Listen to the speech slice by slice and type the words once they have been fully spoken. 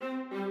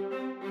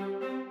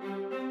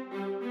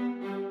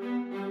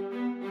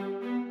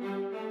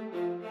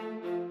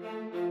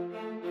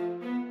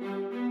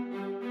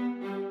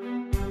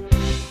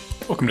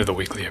Welcome to the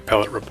Weekly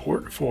Appellate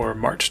Report for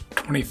March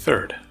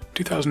 23rd,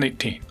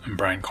 2018. I'm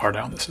Brian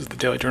Cardell. This is the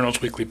Daily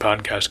Journal's weekly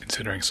podcast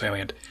considering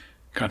salient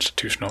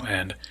constitutional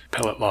and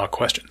appellate law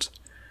questions.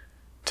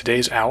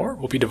 Today's hour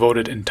will be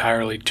devoted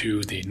entirely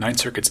to the Ninth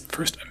Circuit's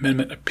First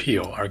Amendment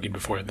appeal argued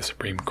before the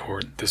Supreme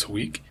Court this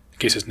week. The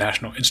case is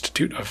National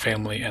Institute of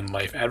Family and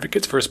Life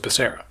Advocates v.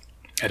 Becerra.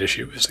 At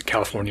issue is a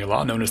California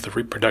law known as the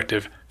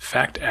Reproductive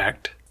Fact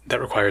Act that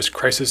requires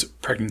crisis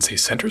pregnancy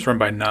centers run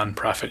by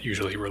nonprofit,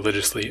 usually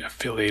religiously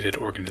affiliated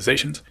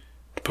organizations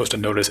to post a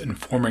notice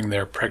informing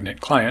their pregnant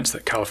clients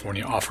that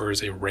California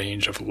offers a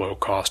range of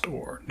low-cost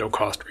or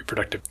no-cost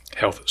reproductive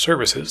health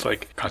services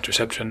like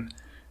contraception,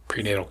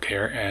 prenatal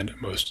care, and,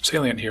 most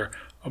salient here,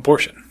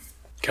 abortion.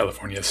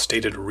 California's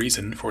stated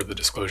reason for the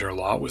disclosure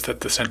law was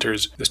that the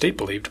centers, the state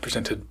believed,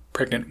 presented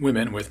pregnant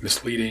women with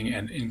misleading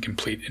and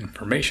incomplete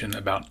information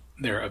about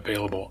their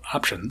available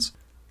options.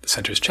 The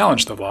centers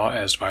challenged the law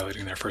as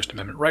violating their First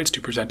Amendment rights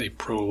to present a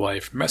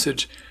pro-life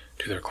message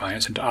to their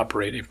clients and to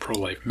operate a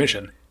pro-life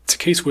mission. It's a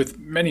case with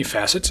many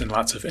facets and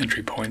lots of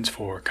entry points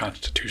for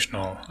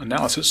constitutional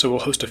analysis, so we'll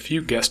host a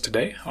few guests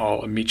today,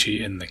 all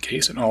amici in the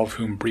case, and all of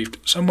whom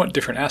briefed somewhat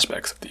different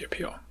aspects of the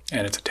appeal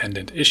and its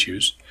attendant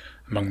issues,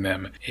 among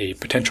them a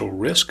potential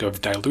risk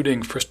of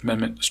diluting First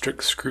Amendment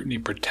strict scrutiny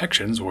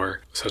protections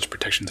where such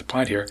protections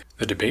applied here,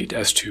 the debate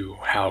as to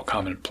how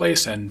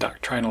commonplace and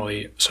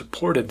doctrinally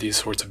supported these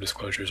sorts of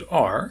disclosures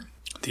are,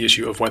 the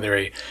issue of whether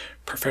a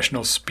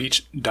professional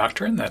speech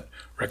doctrine that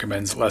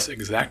recommends less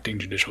exacting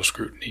judicial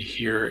scrutiny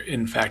here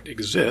in fact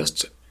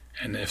exists,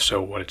 and if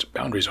so, what its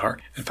boundaries are,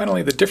 and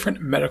finally the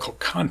different medical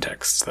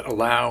contexts that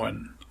allow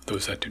and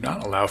those that do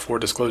not allow for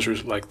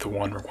disclosures like the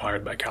one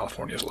required by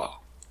California's law.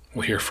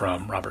 We'll hear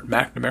from Robert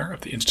McNamara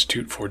of the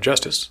Institute for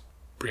Justice,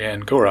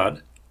 Brianne Gorod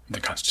of the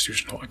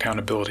Constitutional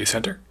Accountability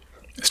Center,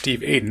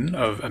 Steve Aden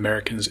of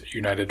Americans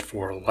United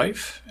for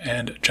Life,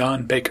 and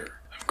John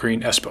Baker of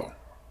Green Espo.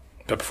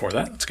 But before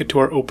that, let's get to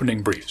our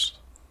opening briefs.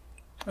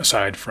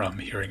 Aside from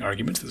hearing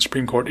arguments, the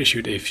Supreme Court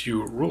issued a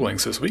few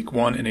rulings this week,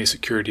 one in a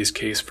securities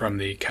case from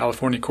the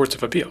California Courts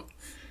of Appeal.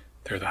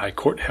 There, the High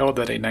Court held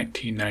that a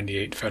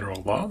 1998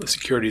 federal law, the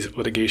Securities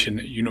Litigation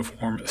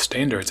Uniform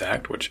Standards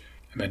Act, which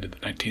amended the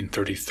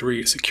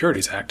 1933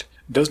 Securities Act,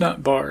 does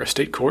not bar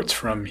state courts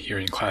from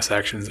hearing class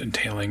actions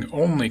entailing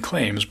only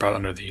claims brought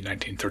under the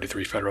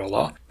 1933 federal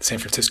law. The San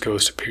Francisco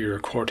Superior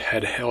Court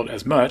had held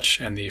as much,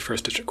 and the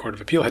First District Court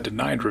of Appeal had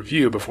denied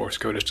review before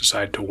SCOTUS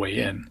decided to weigh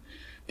in.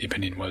 The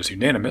opinion was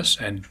unanimous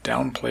and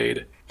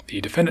downplayed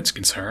the defendant's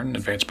concern,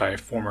 advanced by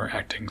former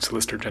Acting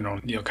Solicitor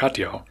General Neil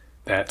Katyal,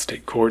 that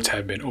state courts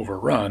had been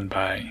overrun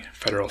by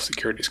federal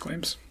securities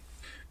claims.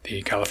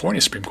 The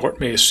California Supreme Court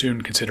may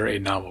soon consider a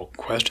novel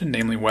question,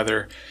 namely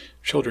whether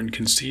children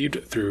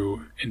conceived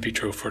through in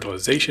vitro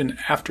fertilization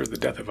after the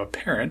death of a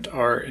parent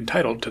are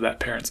entitled to that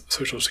parent's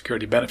Social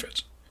Security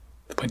benefits.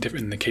 The plaintiff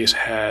in the case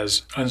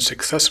has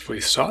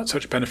unsuccessfully sought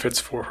such benefits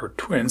for her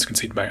twins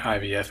conceived by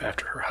IVF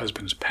after her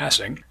husband's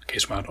passing. The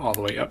case wound all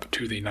the way up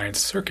to the Ninth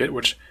Circuit,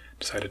 which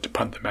decided to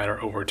punt the matter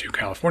over to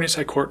California's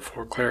High Court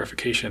for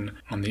clarification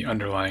on the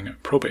underlying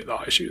probate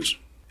law issues.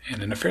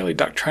 And in a fairly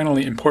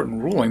doctrinally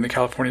important ruling, the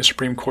California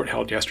Supreme Court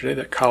held yesterday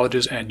that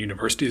colleges and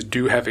universities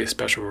do have a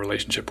special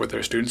relationship with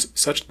their students,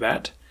 such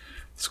that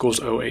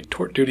schools owe a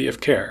tort duty of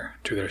care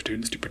to their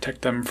students to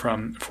protect them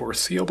from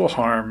foreseeable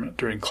harm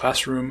during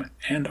classroom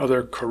and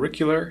other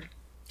curricular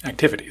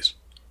activities.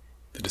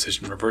 The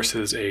decision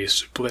reverses a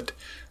split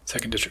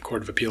Second District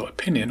Court of Appeal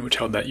opinion which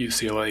held that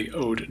UCLA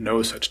owed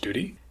no such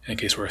duty, in a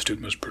case where a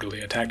student was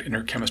brutally attacked in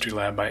her chemistry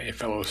lab by a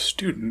fellow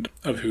student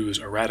of whose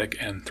erratic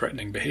and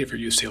threatening behavior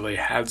UCLA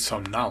had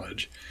some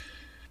knowledge.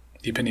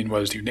 The opinion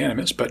was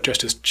unanimous, but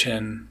Justice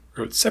Chen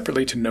wrote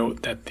separately to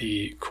note that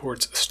the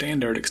court's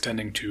standard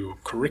extending to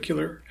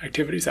curricular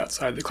activities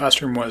outside the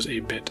classroom was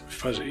a bit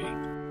fuzzy.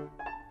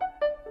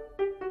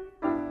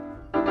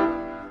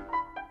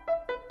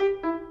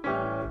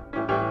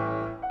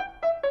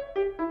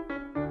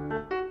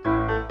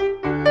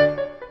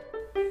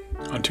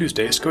 On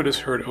Tuesday, SCOTUS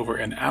heard over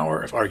an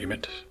hour of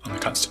argument on the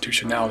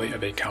constitutionality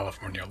of a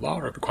California law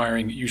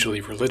requiring usually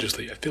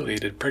religiously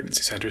affiliated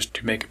pregnancy centers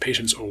to make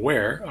patients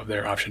aware of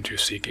their option to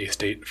seek a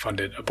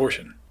state-funded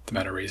abortion. The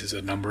matter raises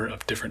a number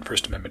of different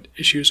First Amendment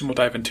issues, and we'll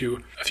dive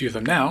into a few of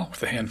them now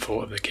with a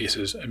handful of the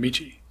cases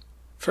amici.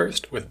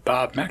 First, with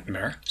Bob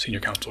McNamara, senior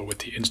counsel with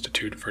the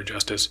Institute for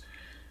Justice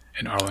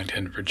in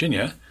Arlington,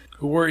 Virginia,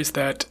 who worries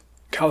that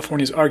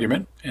California's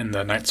argument, in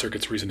the Ninth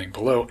Circuit's reasoning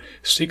below,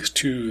 seeks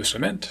to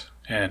cement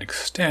and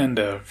extend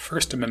a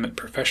First Amendment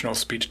professional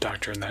speech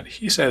doctrine that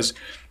he says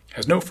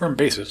has no firm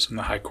basis in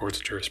the High Court's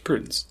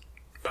jurisprudence.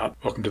 Bob,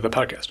 welcome to the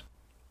podcast.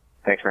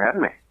 Thanks for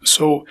having me.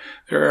 So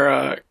there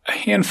are a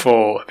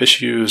handful of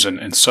issues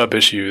and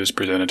sub-issues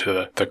presented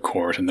to the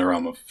court in the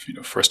realm of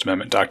First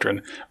Amendment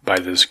doctrine by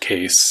this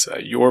case.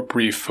 Your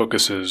brief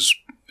focuses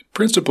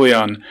principally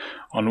on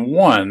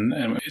one,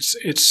 and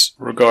it's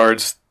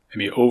regards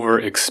maybe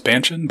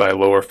over-expansion by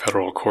lower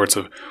federal courts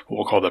of what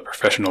we'll call the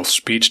professional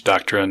speech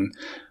doctrine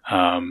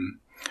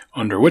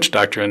under which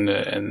doctrine,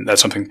 and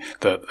that's something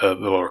the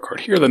lower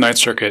court here, the Ninth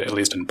Circuit, at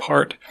least in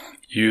part,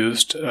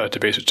 used to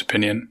base its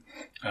opinion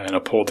and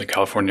uphold the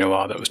California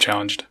law that was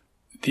challenged.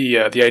 The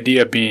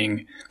idea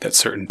being that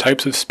certain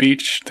types of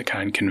speech, the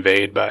kind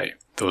conveyed by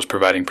those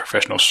providing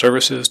professional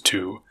services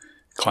to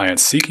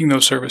clients seeking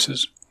those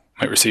services,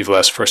 might receive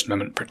less First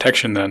Amendment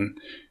protection than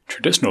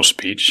traditional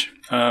speech.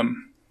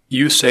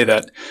 You say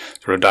that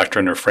sort of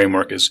doctrine or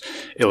framework is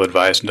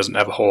ill-advised and doesn't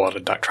have a whole lot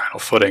of doctrinal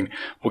footing.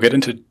 We'll get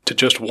into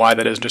just why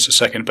that is in just a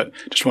second, but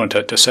just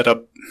wanted to set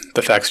up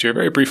the facts here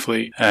very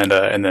briefly and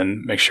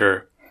then make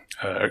sure,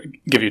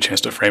 give you a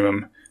chance to frame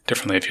them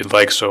differently if you'd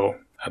like. So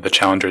the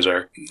challengers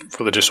are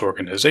religious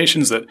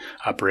organizations that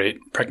operate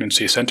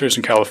pregnancy centers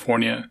in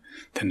California,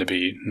 tend to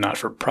be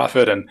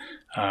not-for-profit and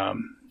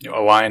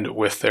aligned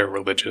with their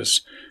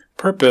religious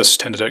purpose,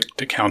 tended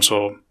to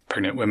counsel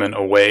pregnant women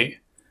away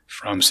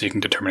from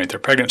seeking to terminate their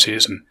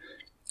pregnancies. And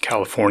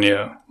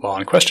California law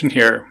in question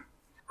here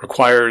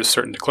requires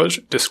certain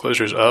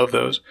disclosures of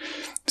those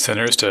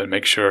centers to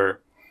make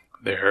sure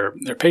their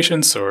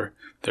patients or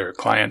their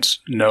clients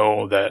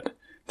know that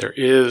there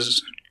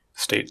is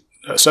state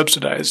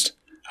subsidized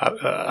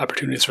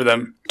opportunities for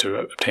them to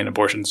obtain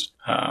abortions.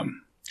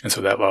 And so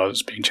that law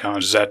is being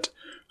challenged. Is that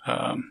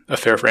a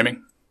fair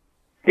framing?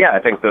 Yeah, I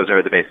think those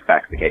are the basic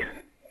facts of the case.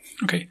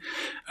 Okay.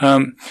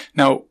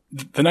 Now,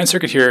 the Ninth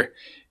Circuit here,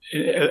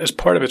 as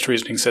part of its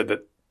reasoning, said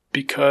that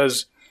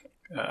because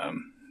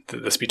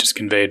the speech is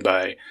conveyed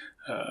by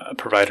a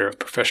provider of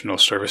professional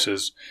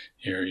services,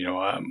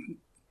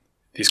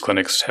 these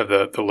clinics have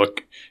the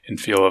look and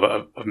feel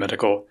of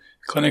medical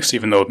clinics,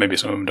 even though maybe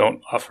some of them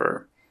don't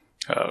offer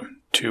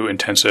too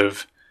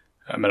intensive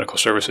medical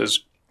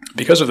services.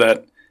 Because of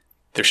that,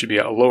 there should be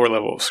a lower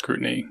level of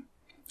scrutiny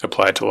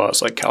applied to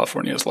laws like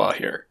California's law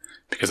here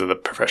because of the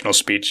professional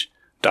speech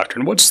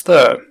doctrine. What's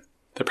the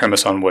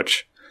premise on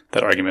which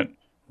that argument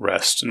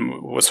rests,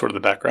 and what's sort of the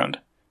background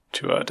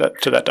to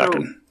that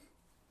doctrine?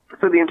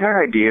 So the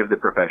entire idea of the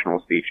professional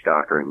speech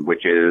doctrine,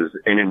 which is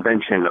an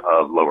invention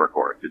of lower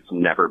courts, it's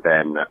never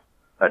been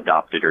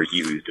adopted or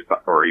used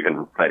or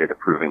even cited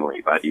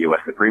approvingly by the U.S.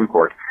 Supreme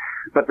Court.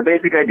 But the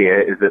basic idea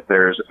is that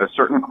there's a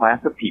certain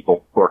class of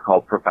people who are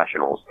called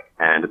professionals,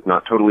 and it's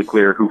not totally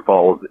clear who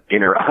falls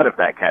in or out of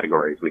that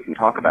category, as we can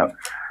talk about.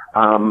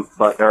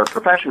 But there are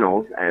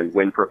professionals, and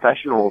when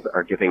professionals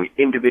are giving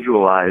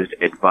individualized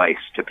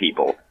advice to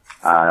people,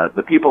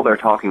 the people they're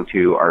talking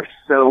to are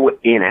so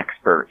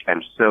inexpert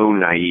and so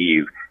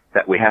naive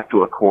that we have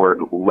to accord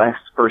less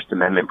First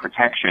Amendment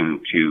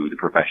protection to the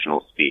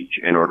professional speech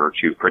in order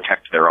to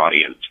protect their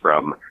audience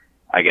from,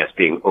 I guess,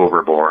 being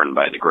overborne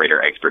by the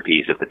greater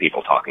expertise of the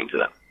people talking to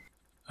them.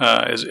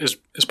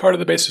 Is part of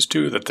the basis,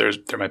 too, that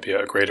there might be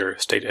a greater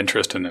state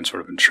interest in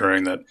sort of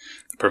ensuring that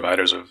the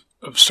providers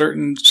of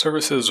certain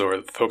services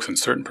or folks in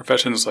certain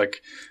professions,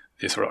 like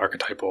these sort of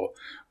archetypal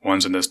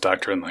ones in this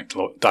doctrine, like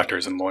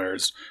doctors and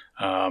lawyers,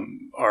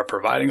 are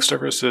providing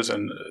services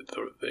and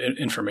the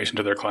information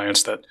to their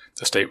clients that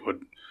the state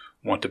would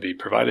want to be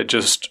provided,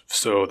 just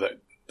so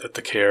that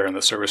the care and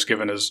the service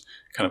given is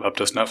kind of up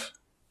to snuff?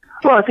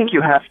 Well, I think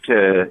you have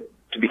to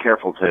be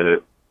careful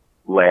to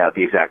lay out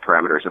the exact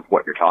parameters of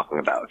what you're talking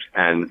about.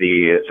 And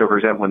so for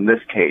example, in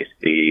this case,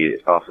 the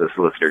Office of the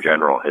Solicitor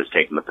General has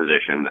taken the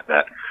position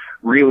that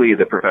really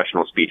the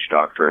professional speech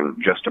doctrine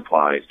just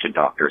applies to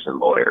doctors and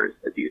lawyers,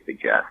 as you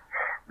suggest.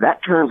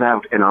 That turns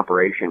out in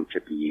operation to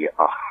be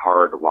a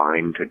hard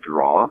line to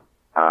draw,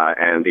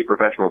 and the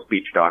professional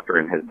speech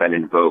doctrine has been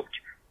invoked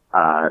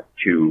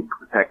to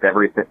protect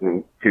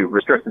everything, to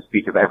restrict the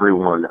speech of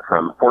everyone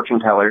from fortune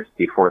tellers.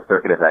 The Fourth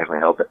Circuit has actually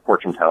held that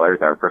fortune tellers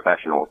are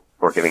professionals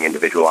who are giving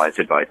individualized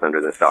advice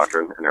under this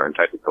doctrine and are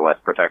entitled to less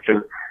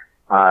protection,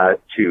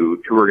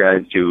 to tour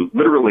guides, to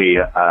literally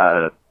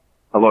a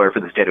lawyer for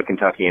the state of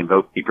Kentucky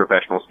invoked the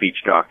professional speech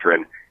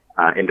doctrine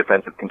in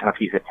defense of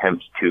Kentucky's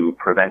attempt to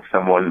prevent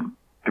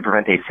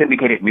a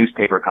syndicated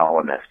newspaper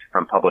columnist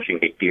from publishing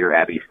a Dear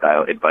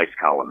Abby-style advice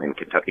column in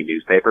Kentucky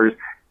newspapers,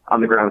 on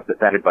the grounds that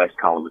that advice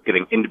column was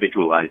giving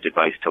individualized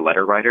advice to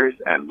letter writers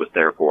and was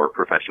therefore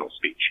professional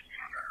speech.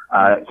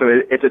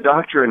 So it's a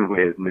doctrine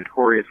with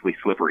notoriously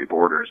slippery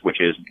borders,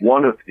 which is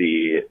one of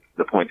the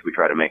points we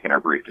try to make in our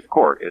brief to the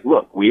court, is,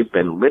 look, we've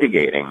been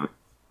litigating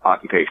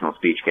occupational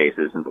speech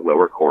cases in the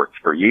lower courts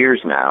for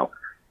years now,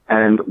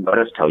 and let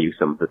us tell you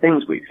some of the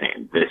things we've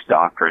seen. This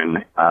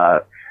doctrine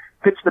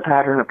fits the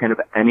pattern of kind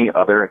of any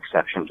other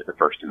exception to the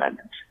First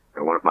Amendment.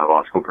 One of my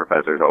law school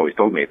professors always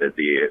told me that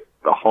the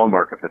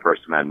hallmark of the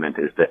First Amendment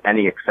is that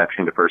any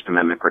exception to First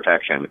Amendment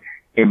protection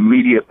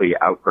immediately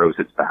outgrows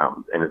its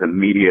bounds and is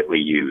immediately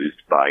used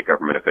by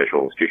government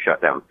officials to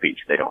shut down speech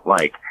they don't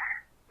like.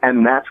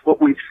 And that's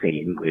what we've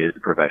seen with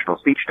the professional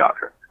speech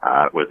doctrine.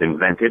 It was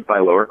invented by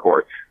lower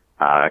courts,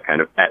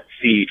 kind of at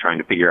sea trying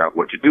to figure out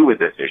what to do with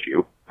this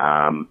issue.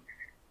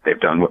 They've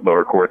done what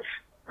lower courts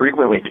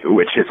frequently do,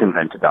 which is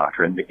invent a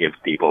doctrine that gives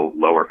people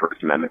lower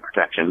First Amendment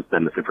protections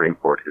than the Supreme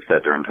Court has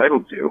said they're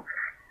entitled to.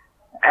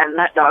 And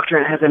that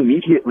doctrine has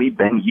immediately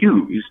been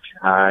used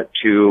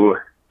to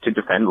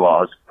defend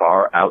laws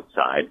far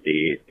outside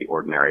the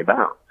ordinary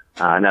bounds.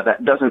 Now,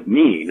 that doesn't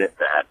mean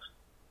that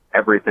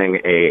everything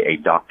a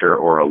doctor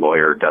or a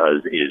lawyer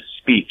does is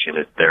speech and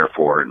is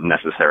therefore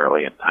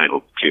necessarily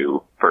entitled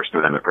to First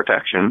Amendment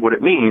protection. What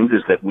it means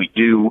is that we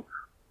do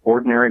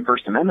ordinary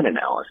First Amendment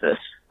analysis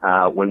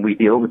when we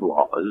deal with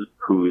laws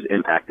whose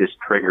impact is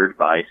triggered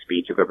by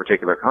speech of a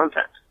particular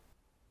content.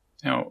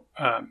 Now,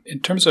 in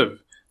terms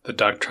of the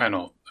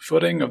doctrinal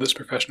footing of this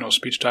professional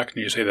speech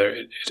doctrine, you say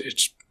that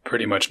it's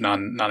pretty much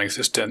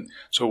non-existent.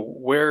 So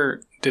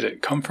where did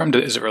it come from?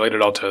 Is it related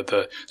all to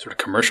the sort of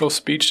commercial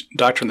speech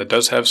doctrine that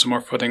does have some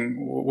more footing?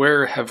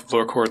 Where have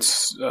lower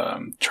courts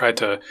tried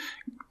to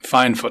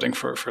find footing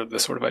for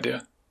this sort of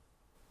idea?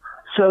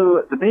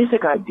 So the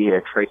basic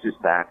idea traces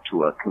back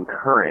to a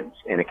concurrence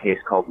in a case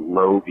called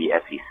Lowe v.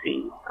 SEC.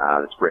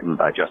 That's written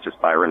by Justice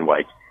Byron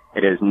White.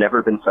 It has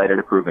never been cited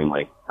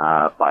approvingly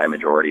by a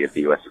majority of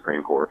the U.S.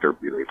 Supreme Court, or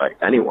really by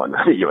anyone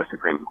in the U.S.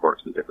 Supreme Court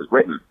since it was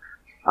written.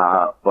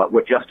 But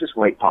what Justice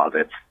White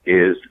posits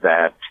is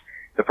that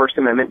the First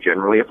Amendment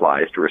generally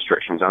applies to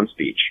restrictions on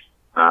speech.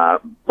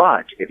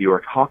 But if you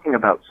are talking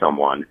about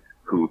someone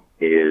who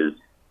is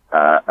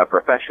a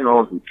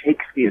professional who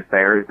takes the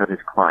affairs of his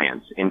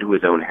clients into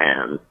his own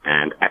hands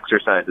and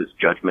exercises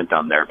judgment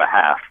on their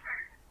behalf,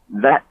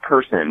 that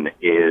person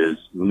is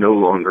no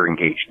longer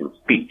engaged in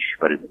speech,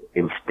 but is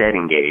instead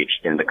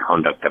engaged in the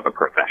conduct of a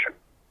profession.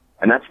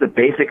 And that's the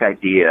basic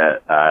idea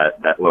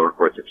that lower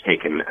courts have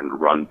taken and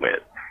run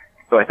with.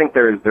 So I think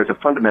there's a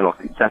fundamental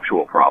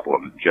conceptual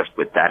problem just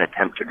with that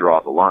attempt to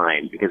draw the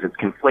line, because it's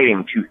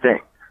conflating two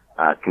things.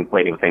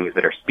 Conflating things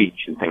that are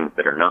speech and things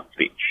that are not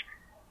speech.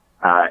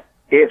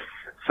 If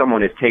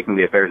someone is taking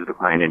the affairs of the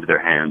client into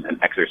their hands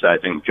and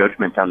exercising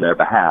judgment on their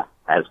behalf,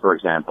 as for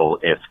example,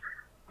 if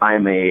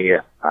I'm a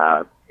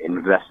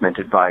investment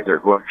advisor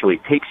who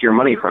actually takes your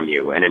money from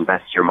you and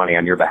invests your money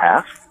on your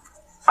behalf,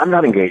 I'm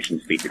not engaged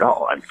in speech at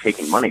all. I'm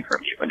taking money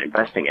from you and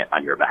investing it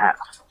on your behalf.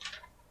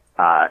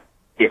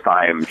 If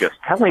I'm just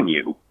telling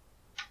you,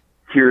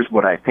 here's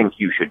what I think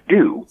you should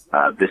do,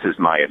 this is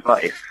my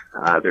advice,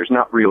 there's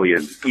not really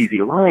an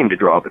easy line to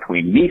draw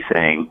between me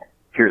saying,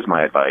 here's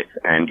my advice,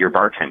 and your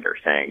bartender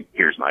saying,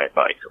 here's my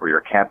advice, or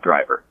your cab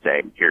driver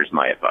saying, here's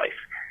my advice.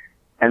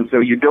 And so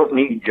you don't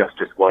need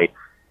Justice White's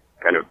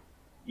kind of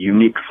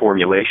unique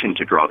formulation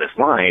to draw this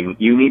line.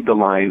 You need the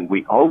line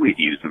we always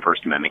use in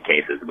First Amendment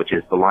cases, which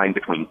is the line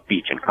between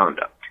speech and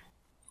conduct.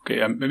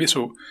 Okay, maybe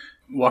so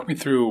walk me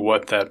through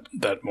what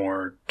that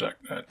more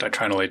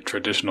doctrinally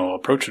traditional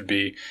approach would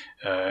be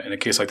in a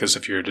case like this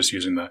if you're just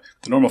using the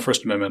normal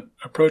First Amendment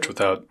approach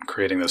without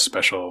creating this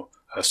special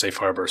safe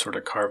harbor sort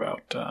of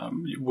carve-out.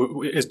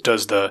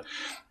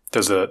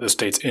 Does the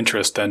state's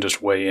interest then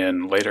just weigh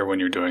in later when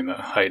you're doing the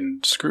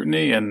heightened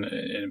scrutiny and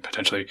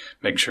potentially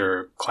making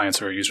sure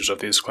clients or users of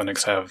these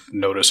clinics have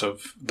notice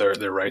of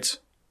their rights?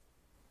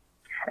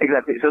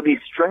 Exactly. So the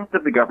strength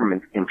of the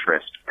government's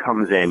interest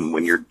comes in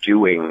when you're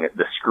doing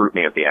the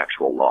scrutiny of the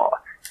actual law.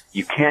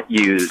 You can't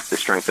use the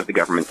strength of the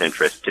government's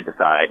interest to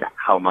decide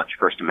how much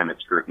First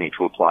Amendment scrutiny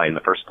to apply in the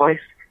first place,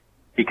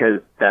 because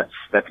that's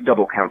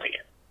double counting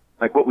it.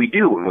 Like what we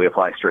do when we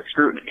apply strict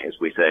scrutiny is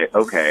we say,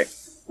 okay,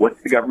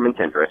 what's the government's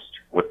interest?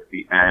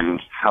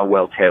 And how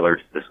well tailored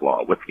is this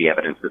law? What's the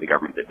evidence that the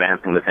government's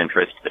advancing this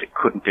interest, that it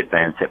couldn't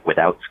advance it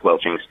without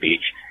squelching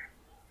speech?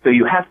 So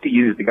you have to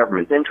use the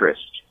government's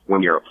interest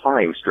when you're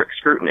applying strict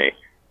scrutiny.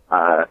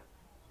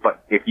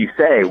 But if you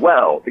say,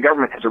 well, the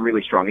government has a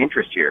really strong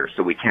interest here,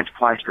 so we can't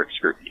apply strict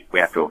scrutiny, we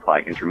have to apply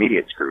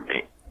intermediate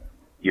scrutiny,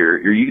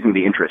 you're using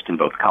the interest in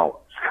both columns.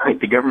 Right?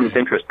 The government's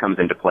interest comes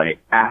into play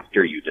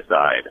after you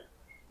decide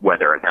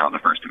whether and how the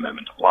First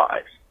Amendment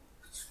applies.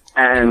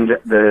 And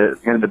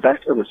the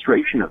best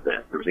illustration of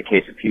this, there was a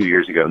case a few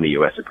years ago in the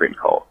U.S. Supreme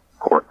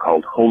Court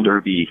called Holder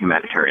v.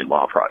 Humanitarian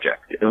Law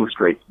Project. It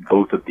illustrates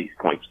both of these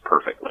points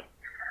perfectly.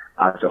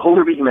 So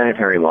Holder v.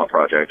 Humanitarian Law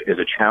Project is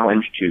a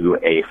challenge to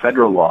a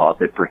federal law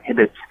that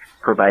prohibits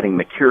providing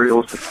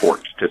material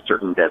support to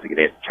certain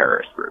designated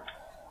terrorist groups.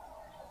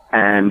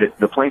 And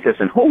the plaintiffs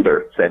in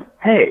Holder said,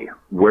 hey,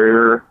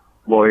 we're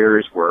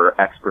lawyers, we're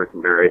experts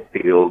in various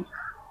fields.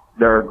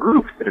 There are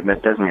groups that have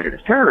been designated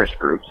as terrorist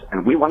groups,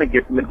 and we want to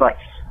give them advice.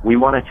 We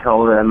want to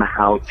tell them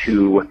how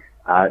to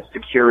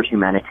secure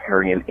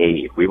humanitarian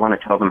aid. We want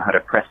to tell them how to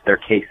press their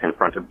case in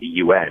front of the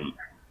UN.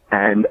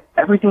 And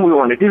everything we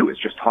want to do is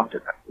just talk to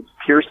them. It's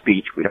pure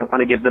speech. We don't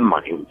want to give them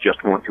money. We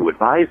just want to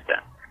advise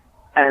them.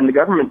 And the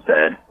government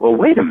said, well,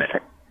 wait a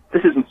minute.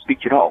 This isn't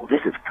speech at all.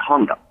 This is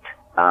conduct.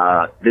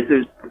 This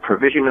is the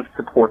provision of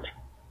support.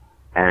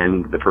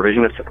 And the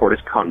provision of support is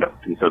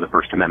conduct. And so the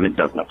First Amendment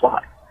doesn't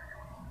apply.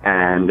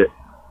 And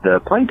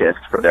the plaintiffs,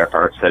 for their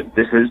part, said,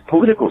 this is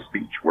political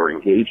speech. We're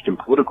engaged in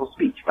political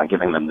speech by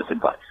giving them this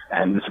advice.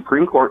 And the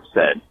Supreme Court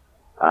said,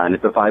 and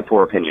it's a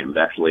 5-4 opinion,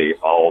 but actually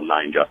all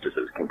 9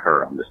 justices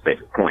concur on this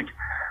basic point.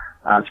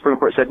 The Supreme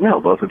Court said, no,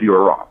 both of you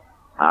are wrong.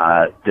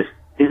 This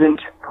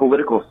isn't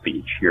political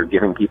speech. You're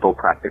giving people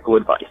practical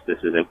advice. This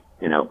isn't,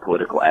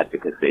 political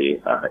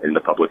advocacy in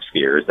the public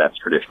sphere as that's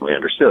traditionally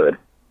understood.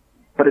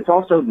 But it's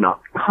also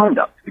not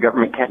conduct. The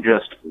government can't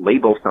just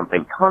label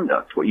something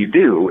conduct. What you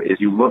do is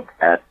you look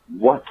at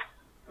what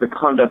the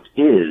conduct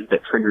is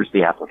that triggers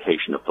the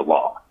application of the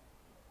law.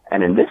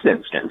 And in this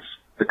instance,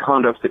 the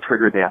conduct that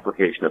triggered the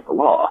application of the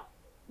law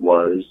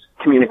was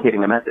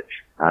communicating a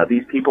message.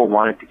 These people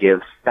wanted to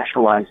give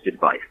specialized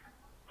advice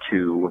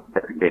to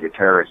designated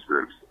terrorist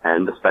groups,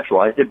 and the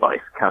specialized advice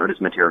counted as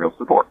material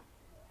support.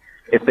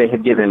 If they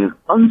had given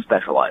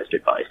unspecialized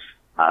advice,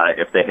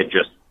 if they had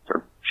just sort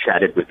of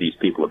chatted with these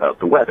people about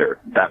the weather,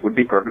 that would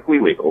be perfectly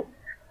legal.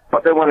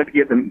 But they wanted to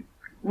give them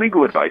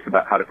legal advice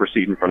about how to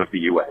proceed in front of the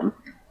UN.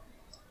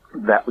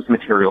 That was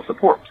material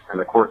support. And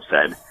the court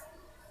said,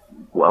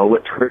 well,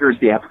 what triggers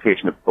the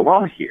application of the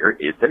law here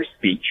is their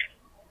speech.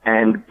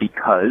 And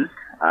because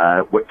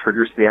what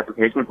triggers the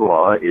application of the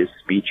law is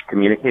speech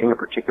communicating a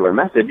particular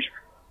message,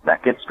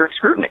 that gets strict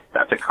scrutiny.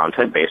 That's a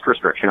content-based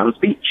restriction on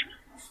speech.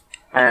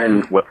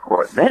 And what the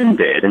court then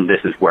did, and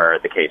this is where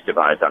the case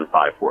divides on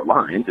 5-4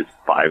 lines, is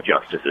 5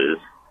 justices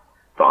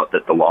thought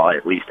that the law,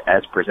 at least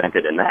as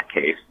presented in that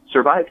case,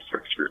 survived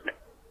strict scrutiny.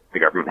 The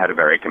government had a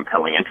very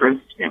compelling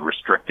interest in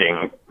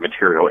restricting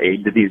material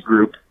aid to these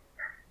groups.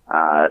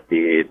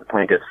 The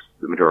plaintiffs,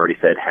 the majority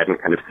said,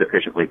 hadn't kind of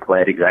sufficiently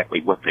pled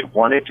exactly what they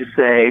wanted to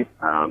say.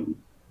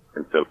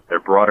 And so their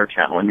broader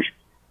challenge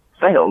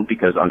failed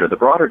because under the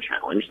broader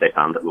challenge, they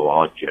found that the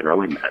law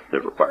generally met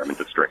the requirements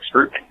of strict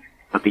scrutiny.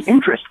 But the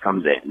interest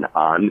comes in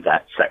on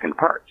that second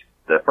part.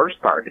 The first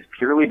part is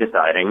purely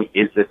deciding,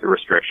 is this a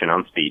restriction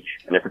on speech?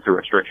 And if it's a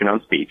restriction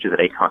on speech, is it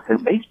a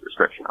content-based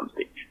restriction on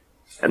speech?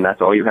 And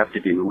that's all you have to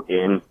do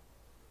in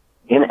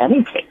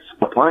any case.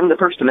 Applying the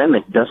First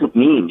Amendment doesn't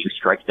mean you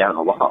strike down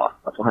a law.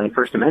 Applying the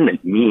First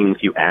Amendment means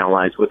you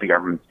analyze what the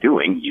government's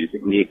doing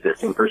using the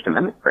existing First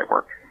Amendment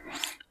framework.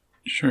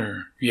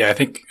 Sure. Yeah, I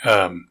think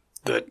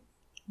the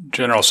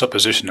general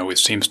supposition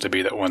always seems to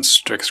be that once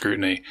strict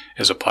scrutiny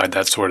is applied,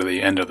 that's sort of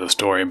the end of the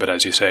story. But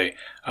as you say,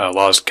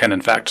 laws can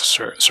in fact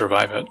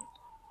survive it.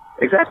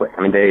 Exactly.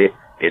 I mean,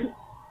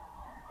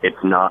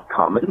 it's not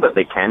common, but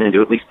they can and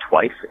do at least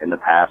twice in the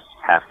past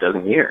half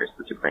dozen years.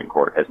 The Supreme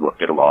Court has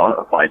looked at a law,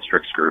 applied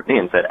strict scrutiny,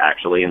 and said,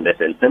 actually, in this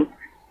instance,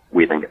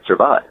 we think it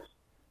survives.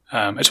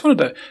 I just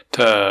wanted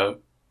to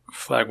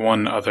flag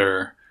one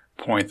other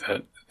point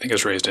that I think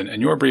is raised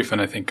in your brief,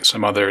 and I think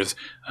some others,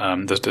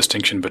 this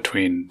distinction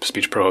between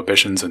speech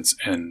prohibitions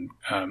and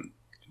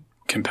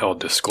compelled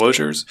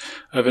disclosures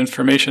of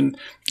information.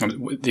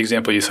 The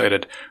example you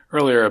cited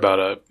earlier about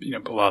a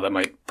law that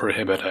might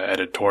prohibit an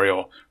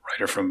editorial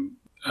writer from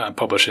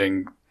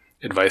publishing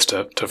advice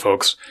to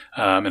folks,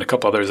 and a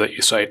couple others that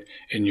you cite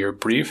in your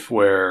brief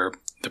where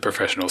the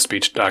professional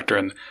speech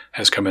doctrine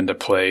has come into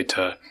play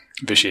to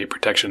vitiate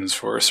protections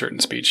for certain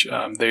speech.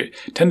 They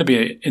tend to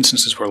be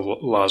instances where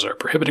laws are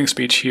prohibiting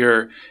speech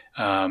here.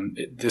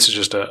 This is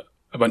just a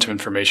bunch of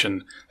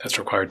information that's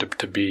required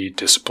to be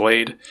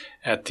displayed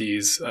at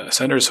these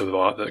centers. So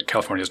the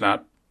California is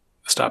not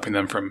stopping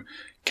them from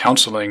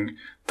counseling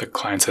the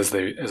clients as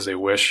they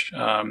wish.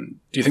 Do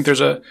you think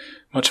there's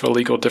much of a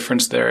legal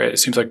difference there? It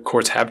seems like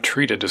courts have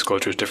treated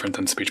disclosures different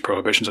than speech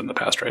prohibitions in the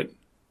past, right?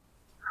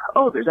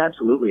 Oh, there's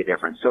absolutely a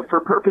difference. So for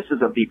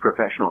purposes of the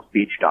professional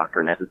speech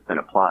doctrine as it's been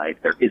applied,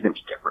 there isn't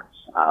a difference.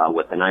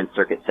 What the Ninth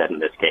Circuit said in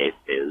this case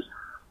is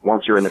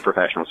once you're in the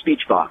professional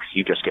speech box,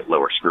 you just get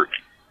lower scrutiny.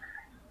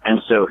 And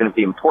so kind of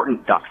the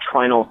important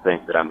doctrinal thing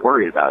that I'm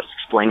worried about is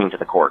explaining to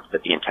the court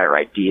that the entire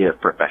idea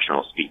of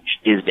professional speech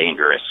is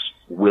dangerous,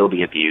 will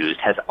be abused,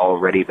 has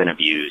already been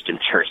abused in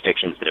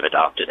jurisdictions that have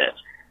adopted it,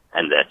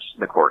 and that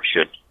the court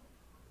should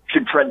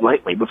tread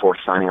lightly before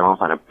signing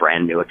off on a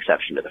brand new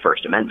exception to the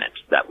First Amendment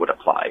that would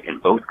apply in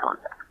both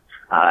contexts.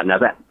 Now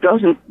that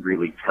doesn't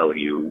really tell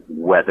you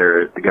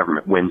whether the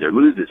government wins or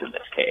loses in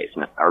this case,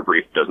 and our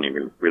brief doesn't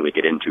even really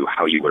get into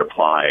how you would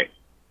apply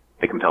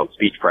the compelled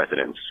speech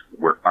precedents.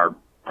 Our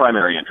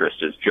primary interest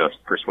is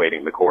just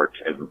persuading the court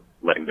and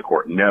letting the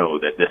court know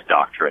that this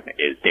doctrine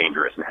is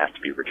dangerous and has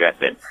to be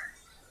rejected.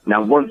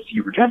 Now, once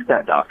you reject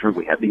that doctrine,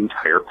 we have the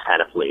entire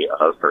panoply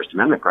of First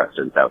Amendment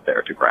precedents out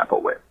there to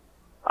grapple with.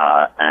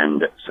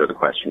 And so the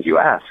questions you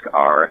ask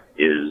are,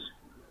 is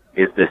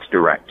this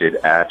directed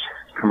at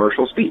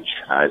commercial speech?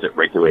 Is it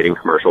regulating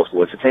commercial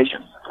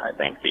solicitation? I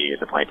think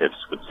the plaintiffs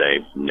would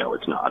say, no,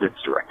 it's not.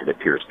 It's directed at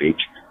pure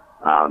speech.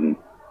 And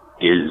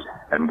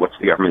what's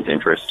the government's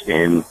interest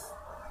in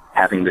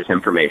having this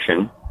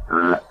information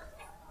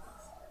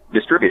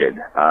distributed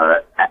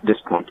at this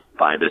point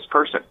by this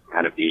person?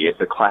 Kind of the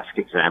classic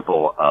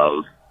example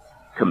of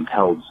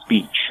compelled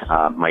speech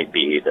might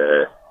be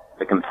the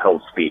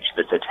compelled speech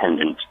that's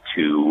attendant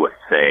to,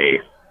 say,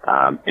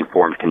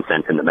 informed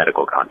consent in the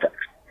medical context.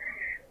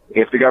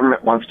 If the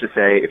government wants to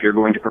say, if you're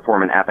going to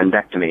perform an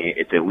appendectomy,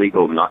 it's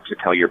illegal not to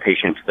tell your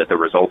patient that the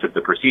result of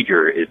the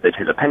procedure is that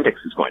his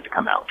appendix is going to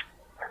come out.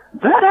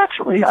 That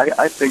actually,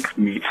 I think,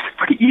 meets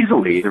pretty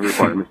easily the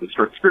requirements of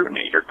strict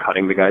scrutiny. You're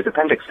cutting the guy's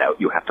appendix out.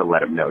 You have to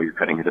let him know you're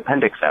cutting his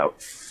appendix out.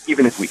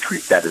 Even if we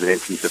treat that as an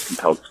instance of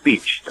compelled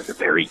speech, that's a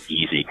very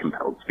easy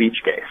compelled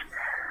speech case.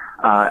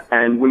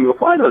 And when you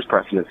apply those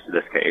precedents to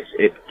this case,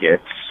 it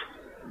gets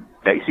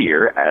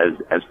dicier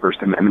as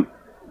First Amendment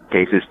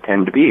cases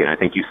tend to be. And I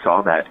think you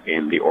saw that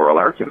in the oral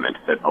argument,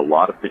 that a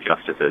lot of the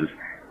justices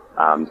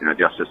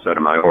Justice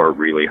Sotomayor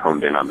really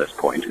honed in on this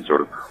point, is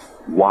sort of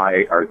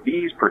why are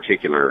these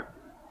particular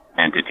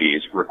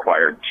entities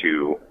required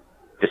to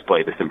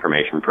display this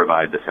information,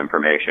 provide this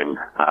information?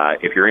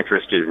 If you're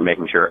interested in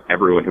making sure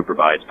everyone who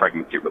provides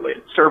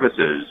pregnancy-related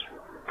services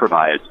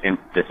provides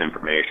this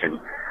information,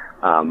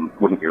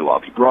 wouldn't your law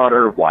be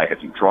broader? Why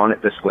have you drawn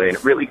it this way? And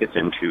it really gets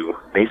into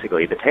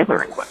basically the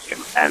tailoring question.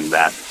 And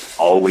that's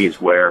always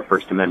where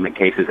First Amendment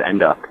cases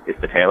end up, is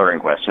the tailoring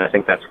question. I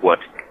think that's what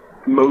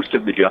most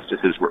of the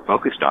justices were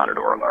focused on at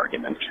oral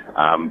argument.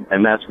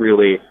 And that's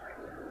really,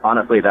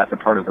 honestly, that's a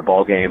part of the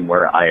ballgame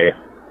where I've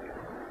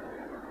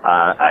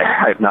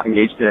not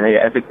engaged in any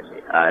advocacy.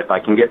 If I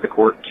can get the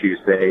court to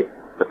say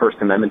the First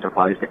Amendment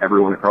applies to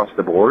everyone across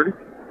the board,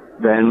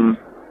 then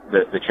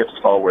the chips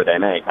fall where they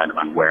may, kind of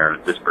on where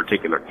this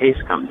particular case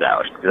comes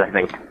out. Because I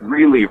think,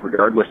 really,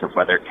 regardless of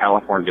whether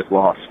California's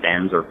law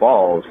stands or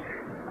falls,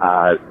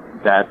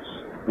 that's,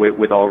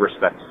 with all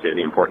respect to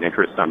the important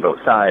interests on both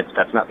sides,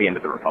 that's not the end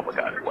of the republic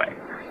either way.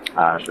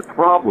 The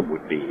problem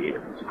would be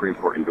if the Supreme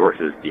Court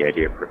endorses the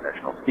idea of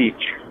professional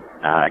speech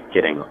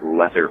getting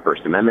lesser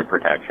First Amendment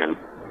protection.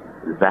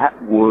 That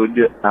would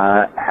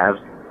have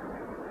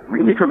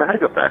really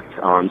dramatic effects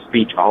on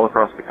speech all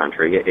across the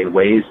country in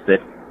ways that,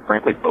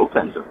 frankly, both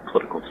ends of the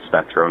political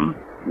spectrum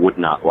would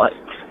not like.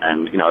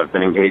 And, I've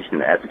been engaged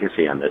in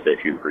advocacy on this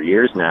issue for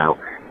years now,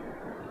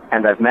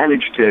 and I've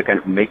managed to kind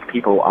of make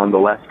people on the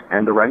left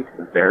and the right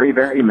very,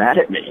 very mad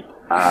at me,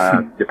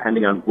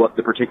 depending on what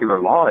the particular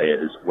law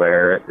is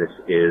where this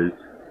is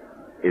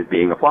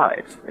being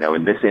applied.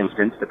 In this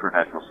instance, the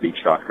professional speech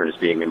doctrine is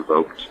being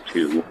invoked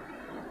to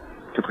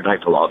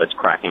protect a law that's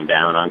cracking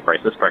down on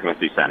crisis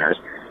pregnancy centers.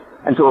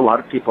 And so a lot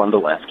of people on the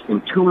left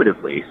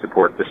intuitively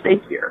support the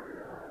state here.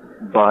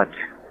 But,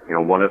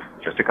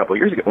 just a couple of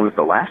years ago, one of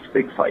the last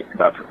big fights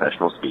about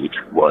professional speech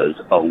was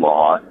a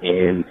law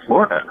in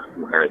Florida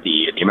where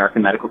the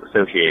American Medical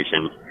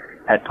Association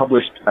had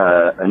published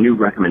a new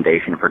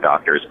recommendation for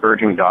doctors,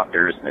 urging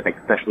doctors, and I think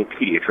especially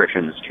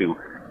pediatricians, to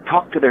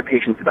talk to their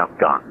patients about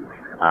guns.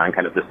 And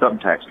kind of the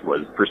subtext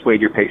was, persuade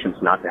your patients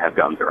not to have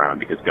guns around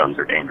because guns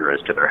are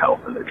dangerous to their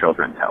health and their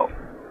children's health.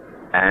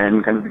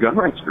 And kind of the gun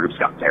rights groups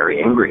got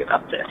very angry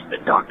about this,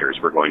 that doctors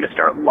were going to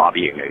start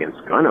lobbying against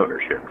gun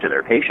ownership to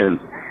their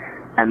patients.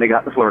 And they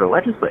got the Florida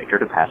legislature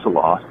to pass a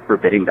law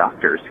forbidding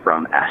doctors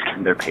from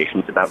asking their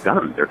patients about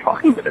guns or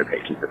talking to their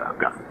patients about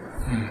guns.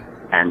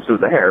 And so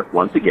there,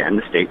 once again,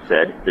 the state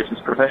said, this is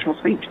professional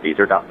speech. These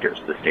are doctors.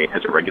 The state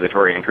has a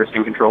regulatory interest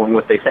in controlling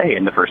what they say,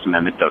 and the First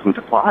Amendment doesn't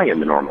apply in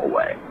the normal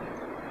way.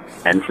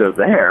 And so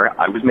there,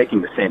 I was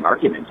making the same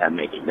argument I'm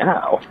making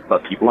now,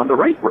 but people on the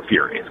right were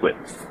furious with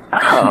me.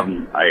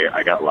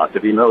 I got lots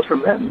of emails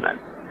from them then.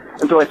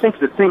 And so I think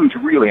the thing to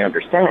really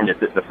understand is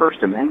that the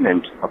First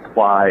Amendment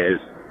applies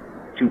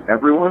to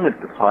everyone.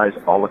 It applies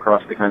all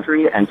across the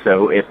country. And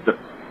so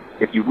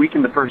if you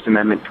weaken the First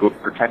Amendment to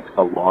protect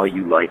a law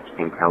you like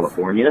in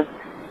California,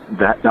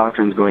 that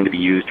doctrine is going to be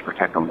used to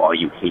protect a law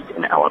you hate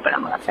in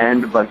Alabama,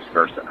 and vice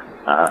versa.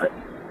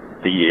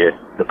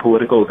 The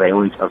political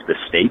valence of the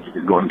state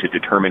is going to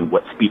determine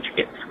what speech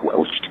gets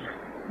squelched,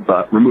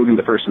 but removing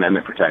the First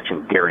Amendment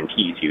protection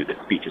guarantees you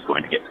that speech is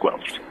going to get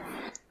squelched.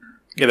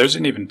 Yeah, there's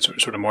an even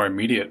sort of more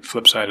immediate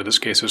flip side of this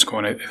case. Is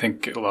going, I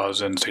think,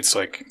 laws in states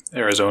like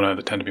Arizona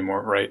that tend to be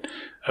more right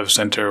of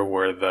center,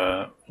 where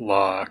the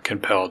law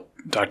compelled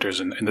doctors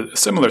in a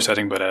similar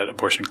setting, but at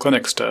abortion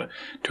clinics, to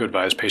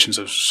advise patients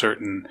of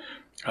certain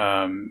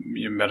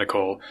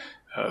medical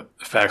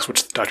facts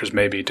which doctors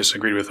maybe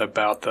disagreed with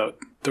about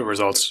the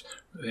results,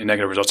 the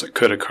negative results that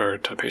could occur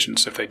to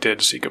patients if they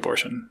did seek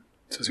abortion.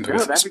 So it seems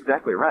like that's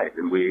exactly right.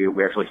 And we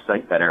actually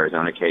cite that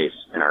Arizona case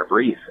in our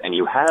brief. And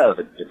you have,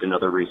 it's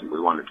another reason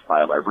we wanted to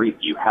file our brief,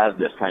 you have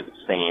this kind of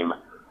same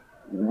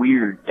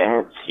weird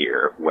dance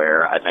here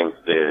where I think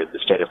the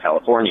state of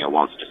California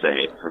wants to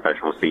say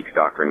professional speech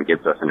doctrine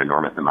gives us an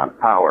enormous amount of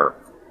power,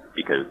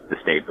 because the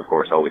state, of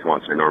course, always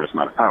wants an enormous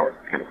amount of power.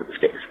 That's kind of what the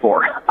state is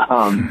for.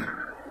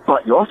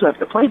 But you also have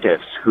the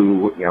plaintiffs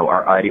who,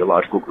 are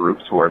ideological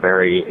groups who are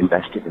very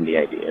invested in the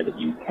idea that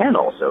you can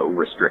also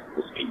restrict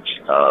the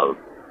speech of,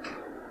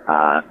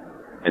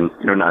 and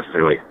not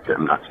necessarily,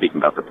 I'm not speaking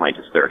about the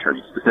plaintiffs, their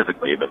attorneys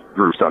specifically, but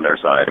groups on their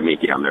side,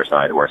 amici on their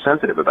side, who are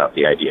sensitive about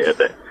the idea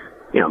that,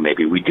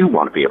 maybe we do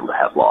want to be able to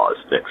have laws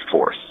that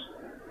force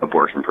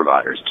abortion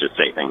providers to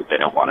say things they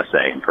don't want to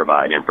say and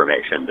provide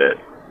information that,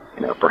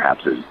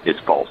 perhaps is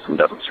false and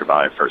doesn't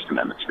survive First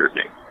Amendment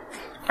scrutiny.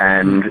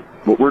 And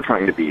what we're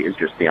trying to be is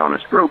just the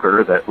honest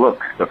broker that,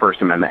 look, the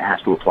First Amendment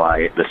has to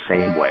apply the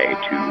same way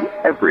to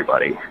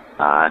everybody.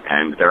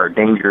 And there are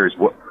dangers,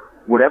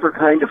 whatever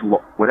kind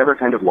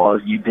of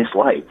laws you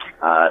dislike.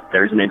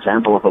 There's an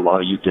example of a law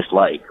you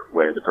dislike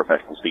where the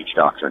professional speech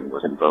doctrine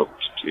was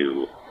invoked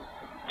to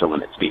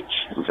limit speech.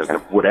 And so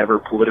kind of whatever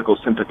political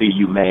sympathy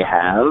you may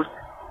have,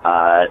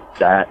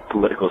 that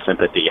political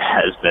sympathy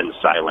has been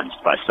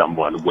silenced by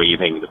someone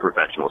waving the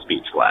professional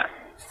speech flag.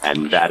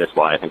 And that is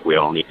why I think we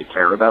all need to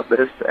care about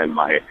this. And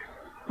my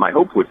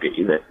hope would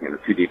be that,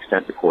 to the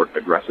extent the court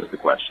addresses the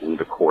question,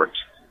 the court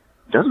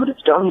does what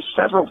it's done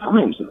several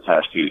times in the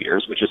past few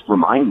years, which is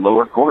remind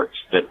lower courts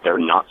that they're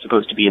not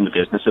supposed to be in the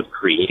business of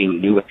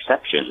creating new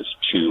exceptions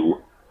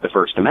to the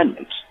First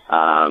Amendment,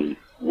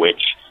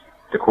 which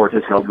the court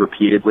has held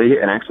repeatedly.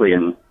 And actually,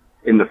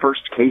 in the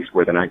first case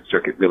where the Ninth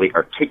Circuit really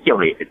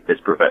articulated this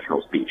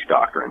professional speech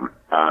doctrine,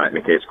 in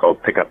a case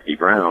called Pickup v.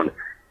 Brown,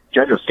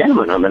 Judge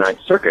O'Scanlan on the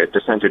Ninth Circuit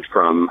dissented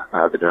from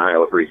the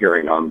denial of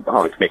rehearing en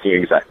banc, making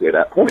exactly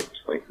that point.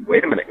 Like,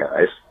 wait a minute,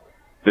 guys.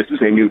 This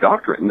is a new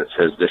doctrine that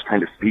says this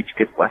kind of speech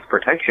gets less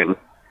protection.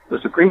 The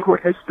Supreme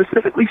Court has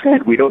specifically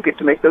said we don't get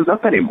to make those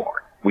up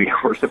anymore. We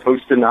were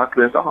supposed to knock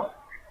this off.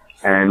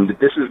 And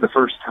this is the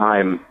first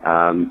time,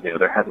 there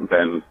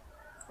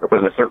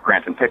wasn't a cert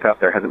grant in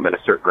Pickup, there hasn't been a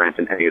cert grant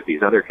in any of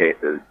these other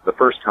cases. The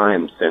first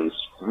time since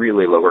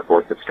really lower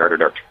courts have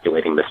started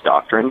articulating this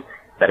doctrine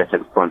that it's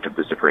in front of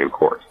the Supreme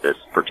Court, this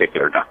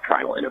particular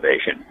doctrinal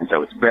innovation. And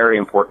so it's very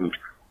important.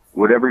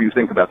 Whatever you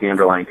think about the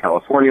underlying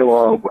California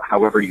law,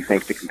 however you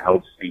think the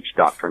compelled speech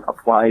doctrine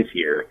applies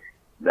here,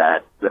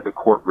 that the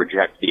court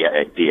rejects the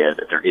idea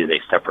that there is a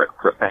separate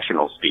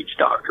professional speech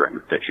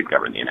doctrine that should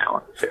govern the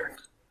analysis here.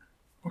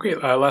 Okay,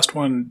 last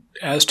one.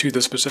 As to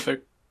the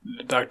specific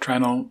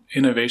doctrinal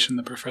innovation,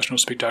 the professional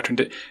speech doctrine,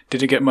 did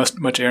it get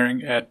much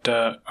airing at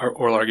our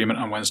oral argument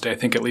on Wednesday? I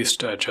think at least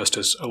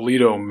Justice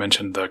Alito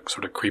mentioned the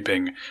sort of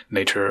creeping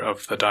nature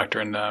of the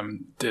doctrine.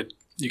 Did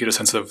you get a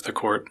sense of the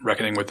court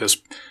reckoning with this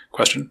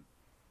question?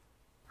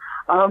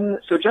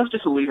 So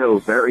Justice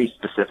Alito very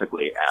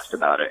specifically asked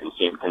about it and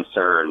seemed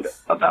concerned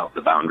about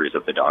the boundaries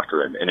of the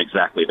doctrine in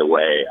exactly the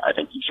way I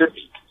think he should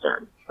be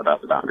concerned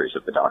about the boundaries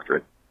of the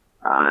doctrine.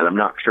 And I'm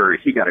not sure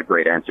he got a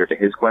great answer to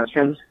his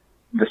questions.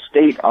 The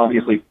state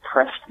obviously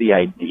pressed the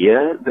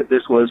idea that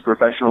this was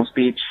professional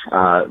speech,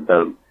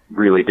 though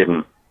really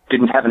didn't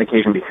have an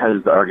occasion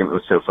because the argument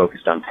was so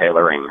focused on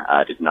tailoring,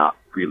 did not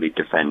really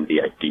defend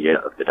the idea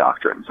of the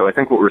doctrine. So I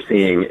think what we're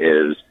seeing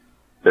is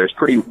there's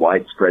pretty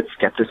widespread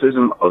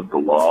skepticism of the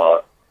law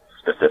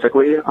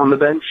specifically on the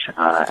bench,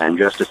 and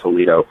Justice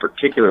Alito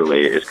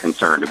particularly is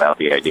concerned about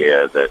the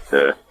idea that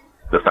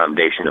the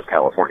foundation of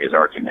California's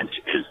argument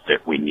is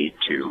that we need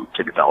to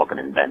develop and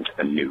invent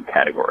a new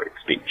category of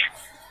speech.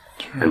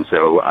 And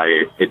so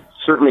it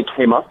certainly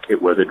came up.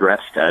 It was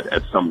addressed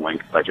at some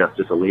length by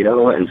Justice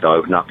Alito, and so I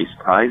would not be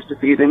surprised to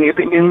see any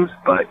opinions,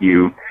 but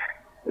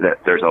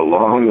there's a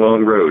long,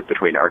 long road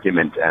between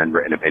argument and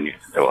written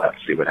opinions, so we'll have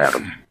to see what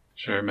happens.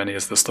 Sure, many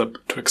is the slip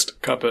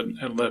twixt cup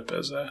and lip,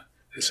 as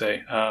they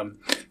say.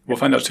 We'll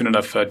find out soon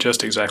enough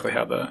just exactly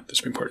how the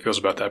Supreme Court feels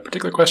about that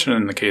particular question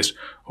in the case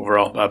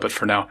overall. But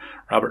for now,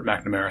 Robert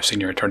McNamara,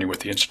 Senior Attorney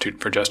with the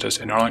Institute for Justice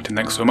in Arlington,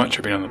 thanks so much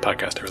for being on the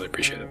podcast. I really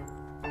appreciate it.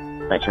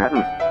 Thanks for having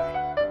me.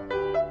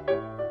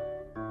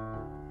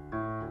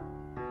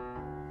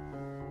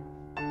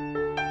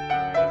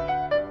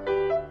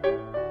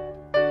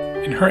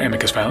 In her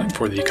amicus filing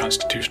for the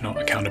Constitutional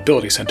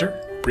Accountability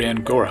Center,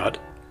 Brianne Gorod,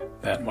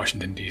 that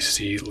Washington,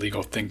 D.C.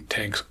 legal think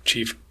tank's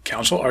chief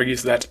counsel,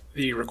 argues that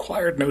the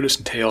required notice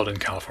entailed in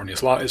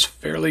California's law is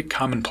fairly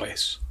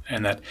commonplace,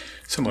 and that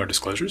similar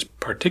disclosures,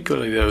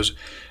 particularly those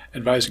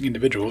advising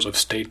individuals of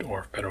state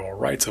or federal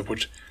rights of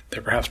which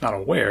they're perhaps not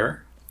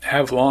aware,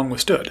 have long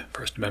withstood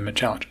First Amendment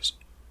challenges.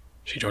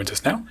 She joins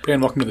us now.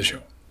 Brianne, welcome to the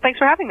show. Thanks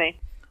for having me.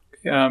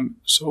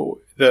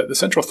 So the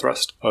central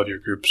thrust of your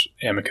group's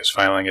amicus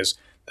filing is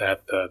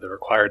that the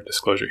required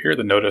disclosure here,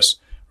 the notice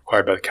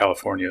required by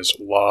California's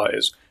law,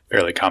 is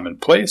fairly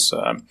commonplace,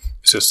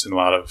 exists in a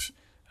lot of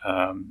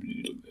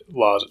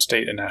laws at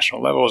state and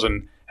national levels,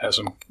 and has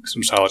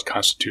some solid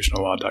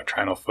constitutional law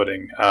doctrinal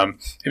footing.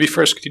 Maybe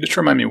first, could you just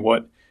remind me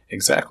what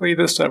exactly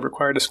this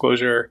required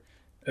disclosure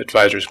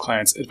advises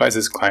clients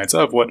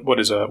of?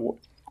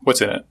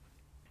 What's in it?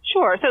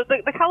 Sure. So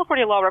the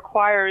California law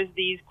requires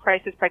these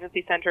crisis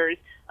pregnancy centers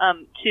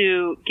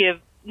to give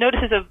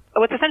notices of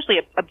what's essentially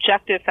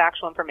objective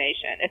factual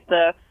information. If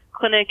the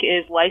clinic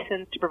is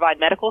licensed to provide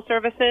medical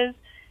services,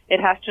 it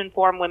has to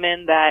inform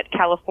women that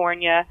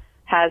California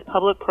has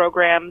public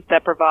programs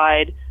that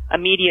provide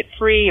immediate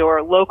free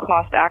or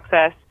low-cost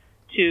access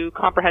to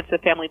comprehensive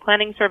family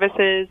planning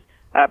services,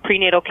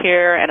 prenatal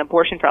care, and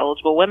abortion for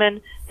eligible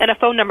women, and a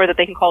phone number that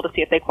they can call to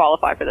see if they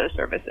qualify for those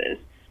services.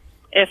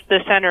 If the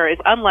center is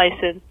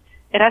unlicensed,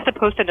 it has to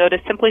post a notice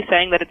simply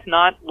saying that it's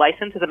not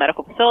licensed as a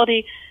medical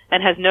facility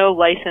and has no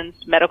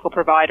licensed medical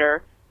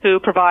provider who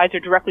provides or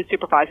directly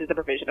supervises the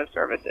provision of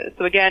services.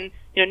 So again,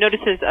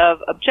 notices of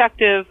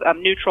objective,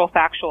 neutral,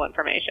 factual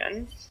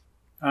information.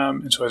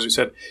 And so, as you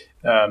said,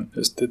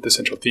 the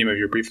central theme of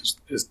your brief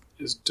is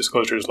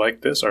disclosures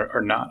like this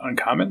are not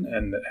uncommon,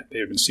 and they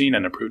have been seen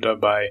and approved of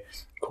by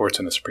courts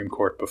and the Supreme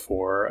Court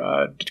before.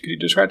 Could you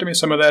describe to me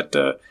some of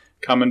that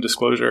common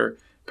disclosure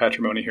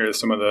patrimony here,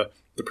 some of the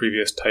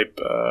previous type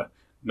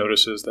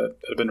notices that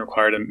have been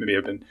required and maybe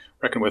have been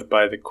reckoned with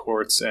by the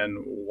courts,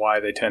 and why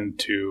they tend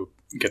to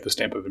get the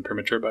stamp of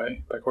imprimatur by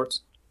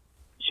courts?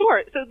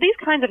 Sure. So these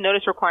kinds of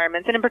notice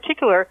requirements, and in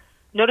particular,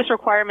 notice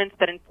requirements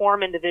that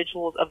inform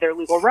individuals of their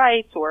legal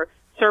rights or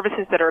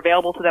services that are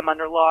available to them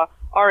under law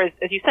are, as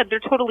you said, they're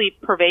totally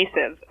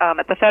pervasive.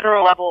 At the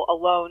federal level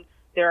alone,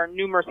 there are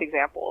numerous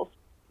examples.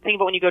 Think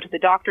about when you go to the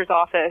doctor's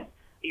office,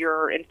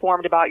 you're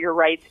informed about your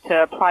rights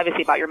to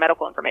privacy about your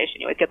medical information.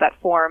 You would get that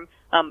form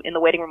in the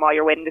waiting room while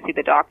you're waiting to see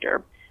the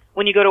doctor.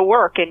 When you go to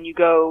work and you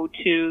go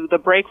to the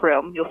break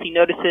room, you'll see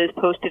notices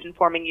posted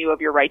informing you of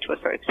your right to a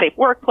safe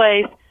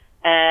workplace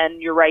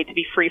and your right to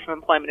be free from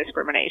employment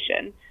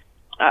discrimination.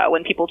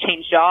 When people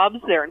change jobs,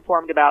 they're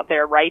informed about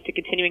their right to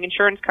continuing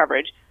insurance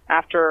coverage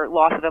after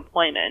loss of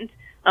employment.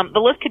 The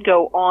list could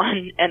go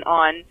on and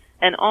on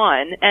and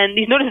on. And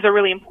these notices are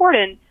really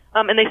important,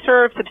 and they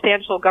serve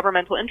substantial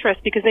governmental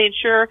interests because they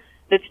ensure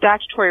that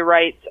statutory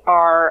rights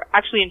are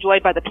actually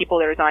enjoyed by the people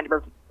they're designed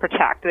to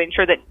protect. They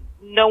ensure that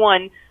no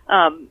one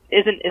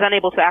is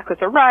unable to access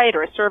a right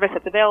or a service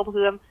that's available to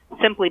them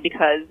simply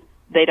because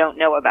they don't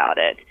know about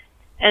it.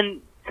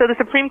 And so the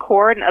Supreme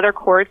Court and other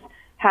courts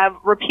have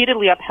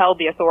repeatedly upheld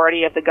the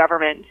authority of the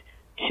government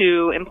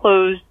to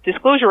impose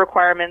disclosure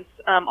requirements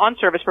on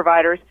service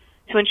providers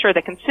to ensure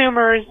that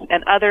consumers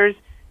and others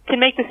can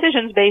make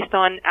decisions based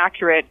on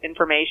accurate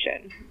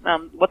information.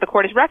 What the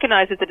court has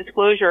recognized is that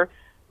disclosure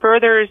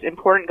furthers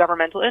important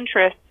governmental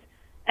interests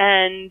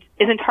and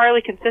is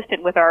entirely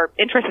consistent with our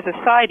interest as a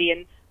society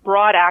in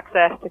broad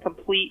access to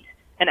complete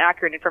and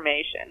accurate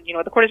information.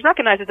 What the court has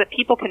recognized is that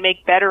people can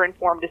make better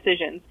informed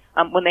decisions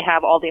when they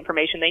have all the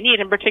information they need,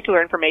 in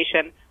particular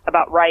information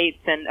about rights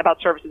and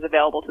about services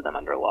available to them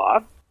under law.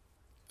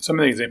 Some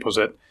of the examples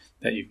that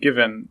you've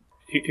given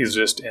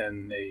exist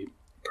in a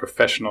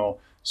professional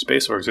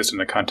space or exist in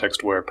a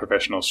context where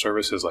professional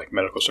services like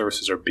medical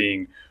services are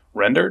being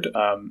rendered.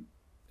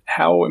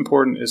 How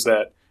important is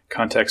that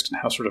context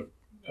and how sort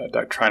of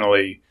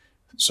doctrinally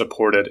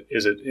supported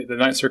is it? The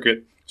Ninth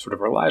Circuit sort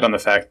of relied on the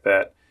fact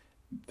that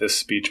this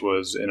speech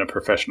was in a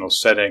professional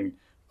setting,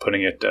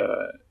 putting it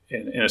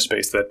in a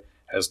space that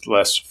has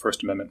less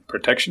First Amendment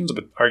protections,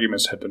 but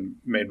arguments have been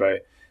made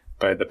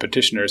by the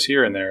petitioners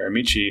here and their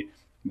amici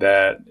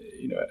that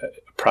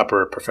a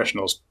proper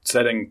professional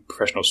setting,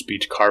 professional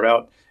speech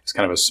carve-out is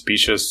kind of a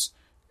specious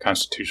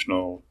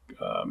constitutional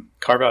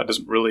carve-out. It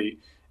doesn't really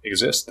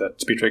exist, that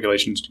speech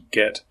regulations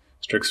get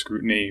strict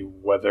scrutiny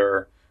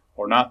whether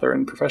or not they're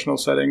in professional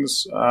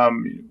settings.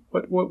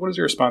 What is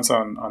your response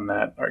on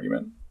that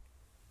argument?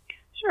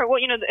 Sure. Well,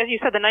 as you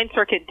said, the Ninth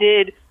Circuit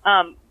did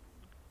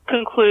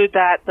conclude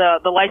that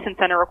the license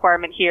center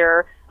requirement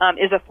here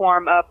is a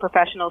form of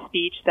professional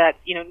speech that,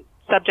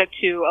 subject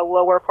to a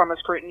lower form of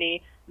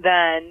scrutiny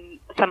than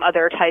some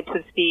other types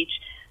of speech.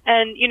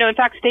 And, in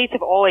fact, states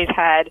have always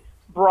had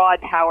broad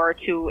power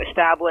to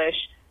establish,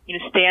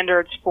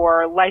 standards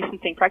for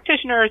licensing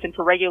practitioners and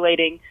for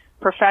regulating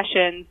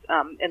professions.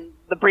 In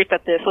the brief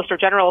that the Solicitor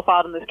General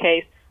filed in this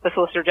case, the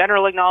Solicitor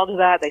General acknowledged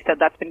that. They said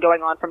that's been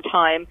going on from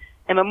time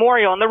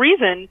immemorial. And the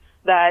reason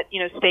that,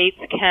 states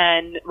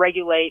can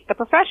regulate the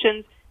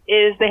professions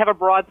is they have a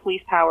broad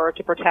police power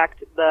to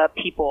protect the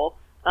people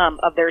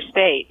of their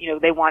state.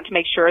 They want to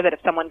make sure that if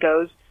someone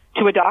goes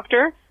to a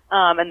doctor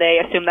and they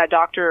assume that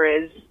doctor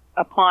is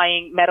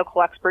applying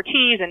medical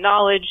expertise and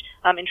knowledge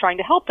in trying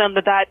to help them,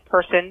 that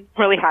person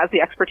really has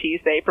the expertise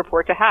they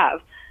purport to have.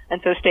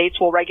 And so states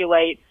will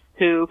regulate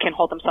who can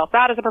hold themselves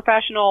out as a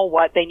professional,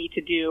 what they need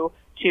to do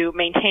to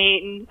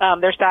maintain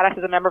their status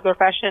as a member of the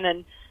profession,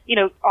 and,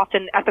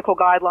 often ethical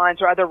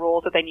guidelines or other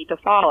rules that they need to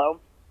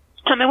follow.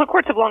 And what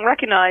courts have long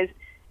recognized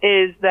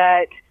is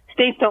that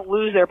states don't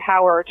lose their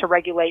power to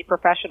regulate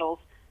professionals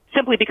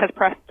simply because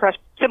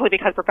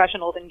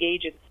professionals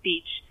engage in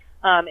speech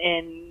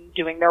in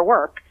doing their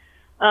work.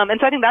 And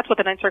so I think that's what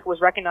the Ninth Circuit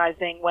was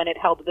recognizing when it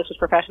held that this was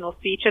professional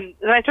speech. And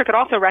the Ninth Circuit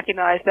also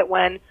recognized that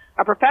when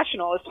a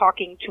professional is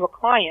talking to a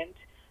client,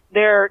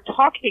 they're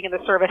talking in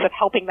the service of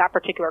helping that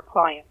particular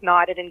client,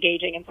 not in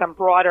engaging in some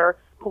broader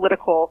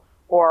political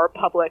or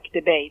public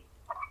debate.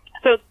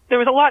 So there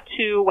was a lot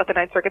to what the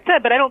Ninth Circuit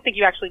said, but I don't think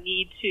you actually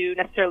need to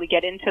necessarily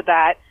get into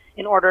that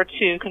in order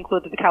to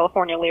conclude that the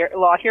California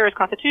law here is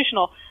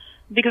constitutional.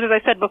 Because as I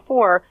said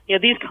before,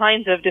 these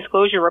kinds of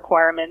disclosure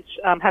requirements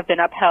have been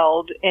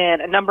upheld in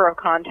a number of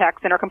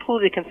contexts and are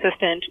completely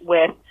consistent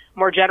with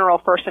more general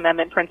First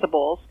Amendment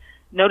principles.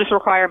 Notice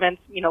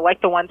requirements,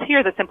 like the ones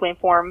here that simply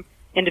inform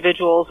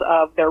individuals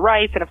of their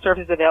rights and of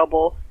services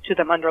available to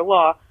them under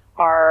law,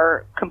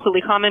 are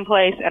completely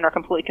commonplace and are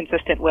completely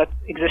consistent with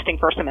existing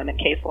First Amendment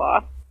case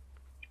law.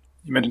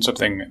 You mentioned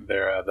something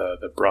there,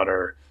 the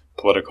broader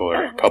political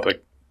or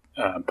public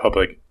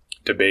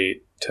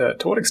debate. To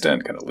what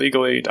extent, kind of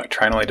legally,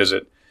 doctrinally, does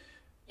it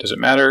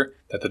matter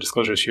that the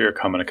disclosures here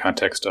come in a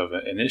context of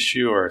an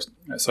issue or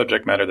a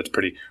subject matter that's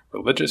pretty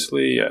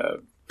religiously,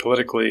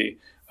 politically,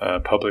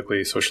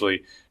 publicly,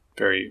 socially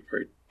very,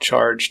 very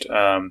charged?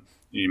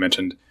 You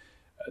mentioned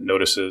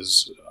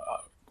notices,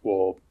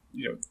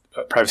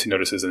 privacy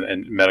notices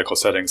in medical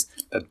settings.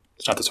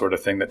 That's not the sort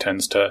of thing that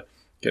tends to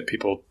get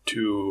people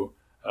too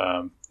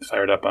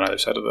fired up on either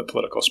side of the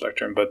political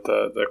spectrum. But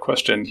the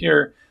question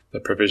here,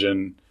 the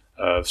provision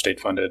of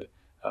state-funded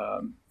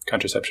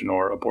contraception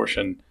or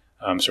abortion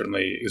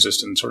certainly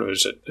exists in sort of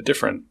a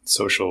different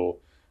social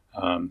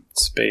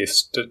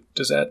space.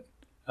 Does that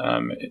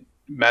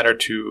matter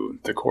to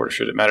the court, or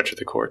should it matter to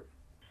the court?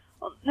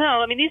 Well, no,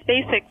 I mean, these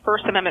basic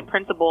First Amendment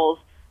principles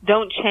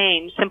don't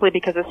change simply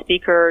because a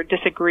speaker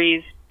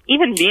disagrees,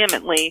 even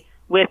vehemently,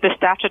 with the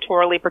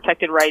statutorily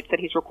protected rights that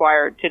he's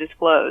required to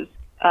disclose.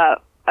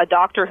 A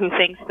doctor who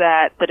thinks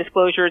that the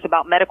disclosures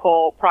about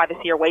medical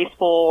privacy are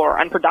wasteful or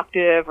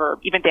unproductive or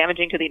even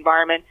damaging to the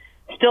environment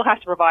still has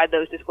to provide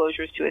those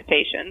disclosures to his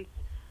patients.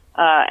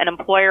 An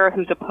employer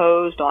who's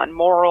opposed on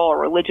moral or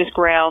religious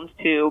grounds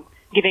to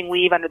giving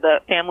leave under the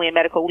Family and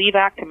Medical Leave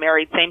Act to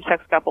married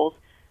same-sex couples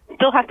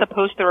still has to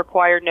post the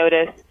required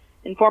notice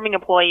informing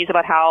employees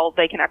about how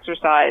they can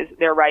exercise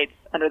their rights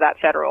under that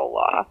federal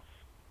law.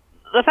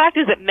 The fact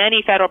is that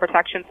many federal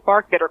protections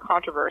spark bitter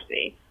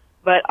controversy,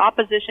 but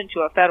opposition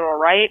to a federal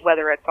right,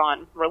 whether it's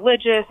on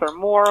religious or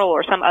moral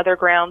or some other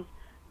grounds,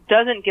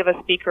 doesn't give a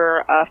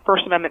speaker a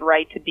First Amendment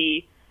right to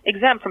be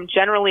exempt from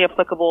generally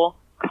applicable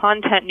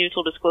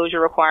content-neutral disclosure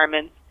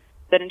requirements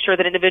that ensure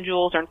that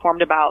individuals are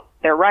informed about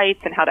their rights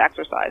and how to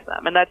exercise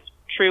them. And that's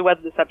true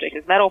whether the subject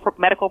is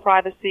medical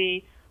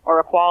privacy or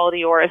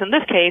equality or, as in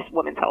this case,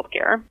 women's health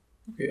care.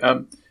 Okay,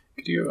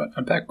 could you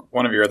unpack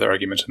one of your other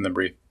arguments in the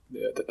brief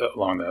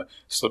along the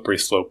slippery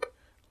slope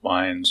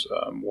lines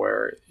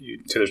where you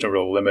say there's no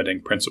real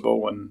limiting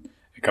principle when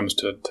it comes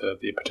to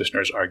the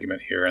petitioner's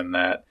argument here, and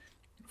that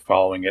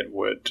following it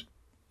would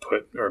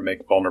put or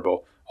make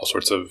vulnerable all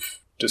sorts of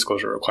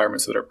disclosure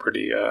requirements that are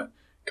pretty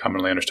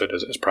commonly understood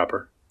as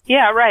proper?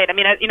 Yeah, right. I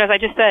mean, as I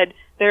just said,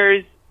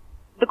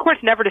 the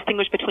courts never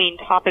distinguish between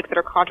topics that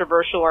are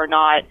controversial or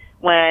not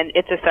when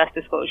it's assessed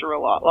disclosure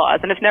laws,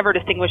 and it's never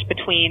distinguished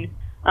between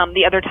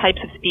the other types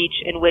of speech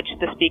in which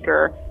the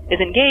speaker is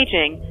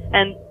engaging.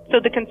 And so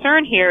the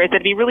concern here is that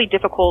it'd be really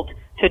difficult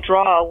to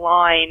draw a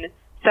line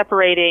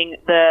separating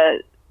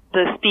the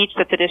speech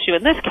that's at issue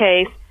in this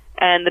case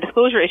and the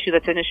disclosure issue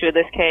that's an issue in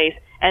this case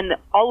and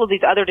all of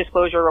these other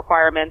disclosure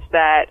requirements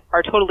that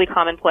are totally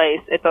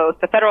commonplace at both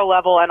the federal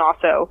level and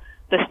also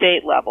the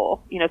state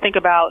level. Think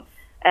about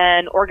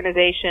an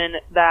organization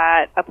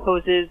that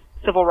opposes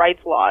civil rights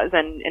laws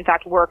and, in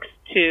fact, works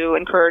to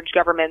encourage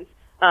governments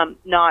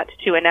not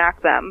to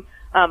enact them.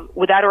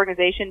 Would that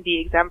organization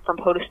be exempt from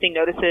posting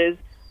notices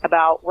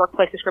about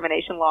workplace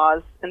discrimination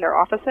laws in their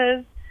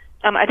offices?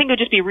 I think it would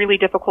just be really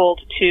difficult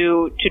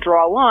to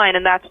draw a line,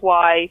 and that's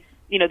why,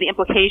 the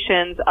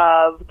implications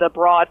of the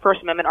broad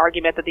First Amendment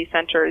argument that these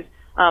centers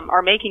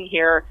are making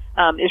here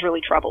is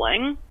really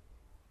troubling.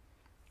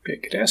 Okay,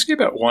 could I ask you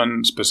about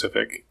one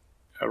specific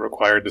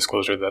required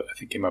disclosure that I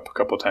think came up a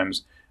couple of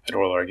times at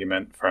oral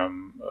argument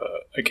from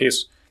a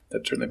case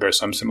that certainly bears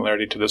some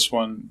similarity to this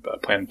one,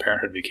 Planned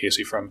Parenthood v.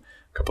 Casey from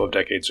a couple of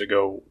decades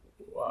ago,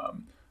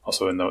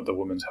 also in the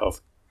women's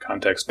health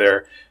context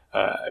there.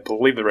 I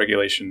believe the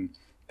regulation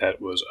that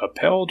was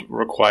upheld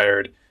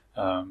required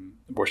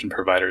abortion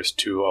providers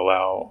to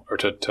allow or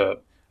to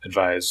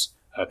advise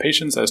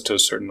patients as to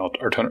certain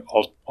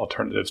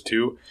alternatives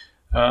to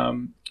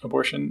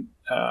abortion.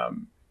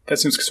 That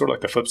seems sort of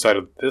like the flip side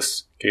of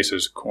this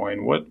case's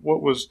coin. What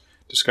was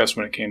discussed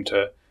when it came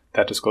to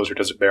that disclosure?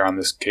 Does it bear on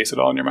this case at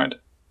all in your mind?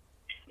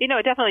 It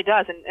definitely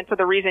does. And for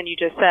the reason you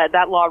just said,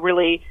 that law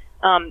really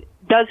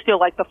does feel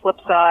like the flip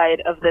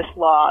side of this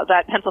law.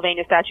 That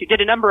Pennsylvania statute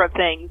did a number of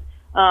things,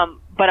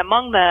 but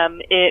among them,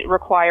 it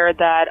required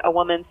that a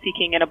woman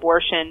seeking an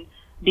abortion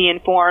be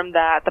informed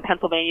that the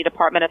Pennsylvania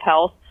Department of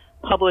Health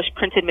published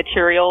printed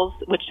materials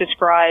which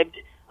described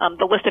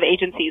the list of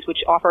agencies which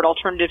offered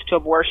alternatives to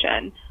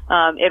abortion.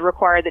 It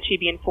required that she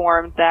be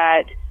informed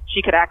that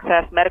she could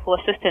access medical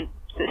assistance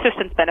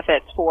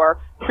benefits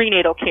for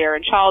prenatal care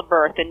and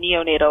childbirth and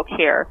neonatal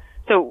care.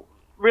 So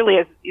really,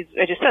 as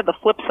I just said, the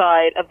flip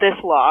side of this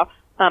law,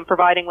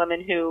 providing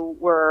women who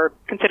were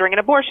considering an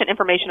abortion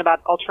information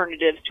about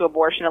alternatives to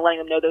abortion and letting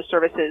them know those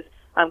services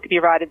could be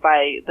provided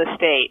by the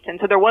state. And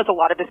so there was a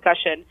lot of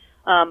discussion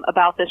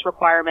about this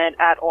requirement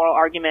at oral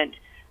argument.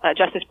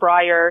 Justice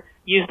Breyer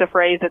used the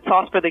phrase that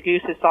sauce for the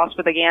goose is sauce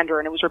for the gander,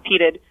 and it was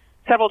repeated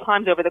several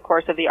times over the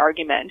course of the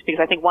argument,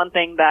 because I think one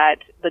thing that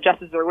the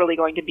justices are really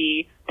going to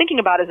be thinking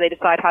about as they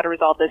decide how to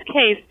resolve this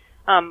case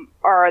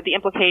are the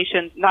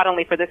implications not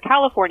only for this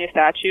California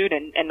statute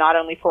and not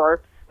only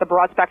for the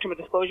broad spectrum of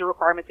disclosure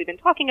requirements we've been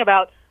talking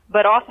about,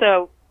 but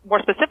also,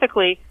 more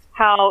specifically,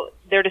 how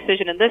their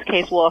decision in this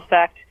case will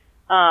affect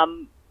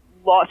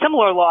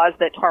similar laws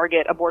that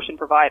target abortion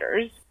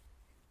providers.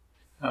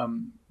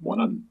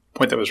 One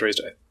point that was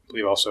raised, I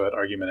believe, also at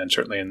argument and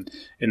certainly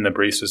in the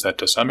briefs is that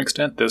to some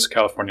extent this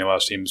California law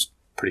seems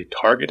pretty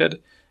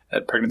targeted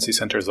at pregnancy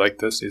centers like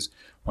this. These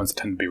ones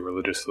tend to be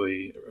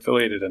religiously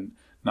affiliated and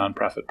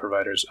nonprofit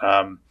providers.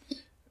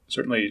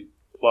 Certainly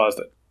laws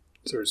that,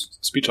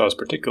 speech laws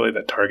particularly,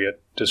 that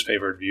target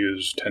disfavored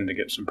views tend to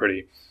get some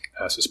pretty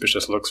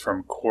suspicious looks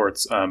from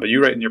courts. But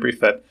you write in your brief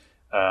that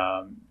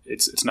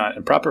it's not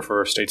improper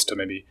for states to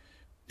maybe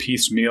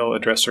piecemeal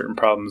address certain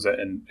problems,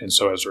 and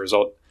so as a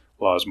result,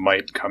 laws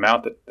might come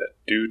out that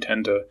do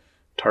tend to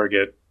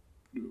target,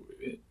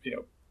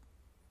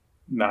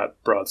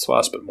 not broad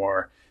swaths, but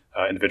more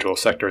individual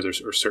sectors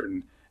or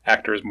certain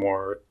actors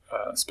more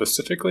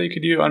specifically.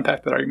 Could you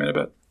unpack that argument a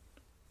bit?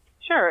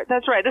 Sure,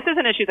 that's right. This is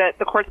an issue that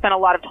the court spent a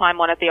lot of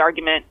time on at the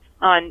argument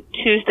on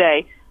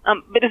Tuesday.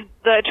 But as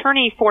the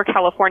attorney for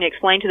California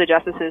explained to the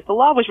justices, the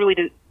law was really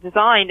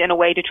designed in a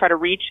way to try to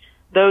reach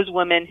those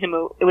women whom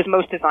it was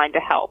most designed to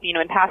help. In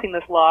passing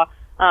this law,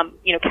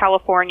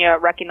 California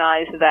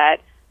recognized that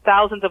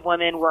thousands of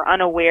women were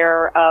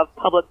unaware of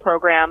public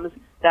programs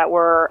that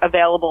were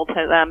available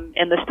to them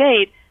in the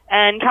state,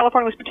 and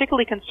California was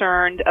particularly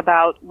concerned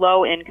about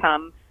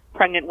low-income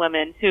pregnant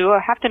women who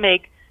have to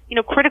make,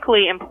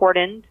 critically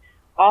important,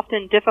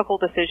 often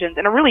difficult decisions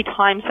in a really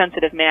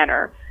time-sensitive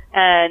manner.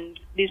 And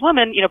these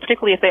women,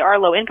 particularly if they are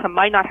low income,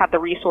 might not have the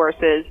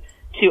resources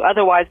to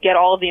otherwise get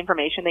all of the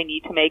information they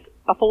need to make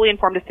a fully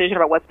informed decision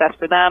about what's best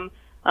for them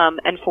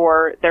and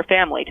for their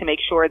family, to make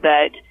sure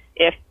that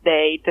if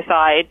they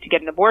decide to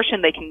get an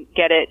abortion, they can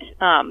get it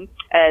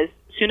as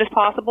soon as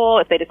possible.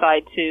 If they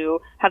decide to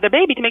have their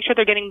baby, to make sure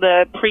they're getting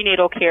the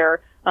prenatal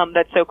care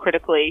that's so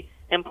critically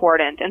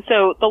important. And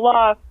so the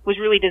law was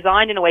really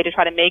designed in a way to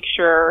try to make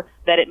sure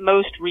that it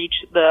most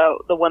reached the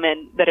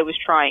women that it was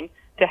trying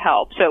to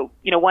help. So,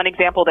 one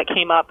example that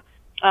came up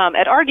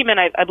at argument,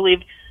 I believe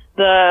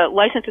the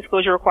license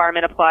disclosure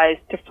requirement applies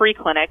to free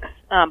clinics,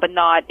 but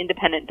not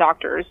independent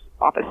doctors'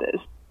 offices.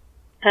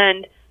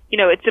 And,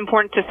 it's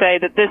important to say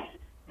that this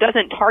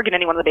doesn't target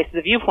anyone on the basis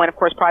of viewpoint. Of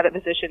course, private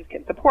physicians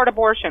can support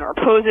abortion or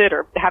oppose it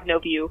or have no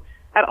view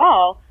at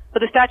all, but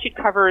the statute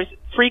covers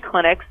free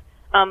clinics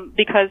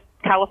because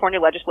California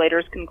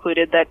legislators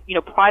concluded that,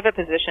 private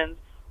physicians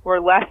were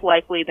less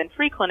likely than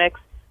free clinics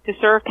to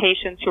serve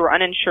patients who are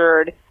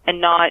uninsured and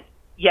not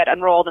yet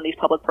enrolled in these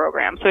public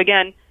programs. So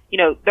again,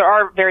 there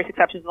are various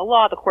exceptions in the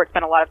law. The court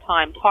spent a lot of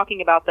time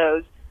talking about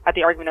those at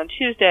the argument on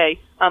Tuesday,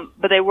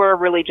 but they were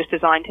really just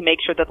designed to make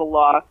sure that the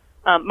law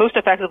most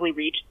effectively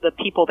reached the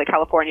people that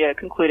California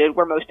concluded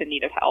were most in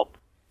need of help.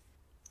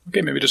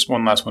 Okay, maybe just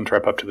one last one to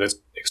wrap up to the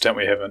extent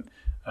we haven't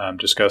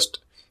discussed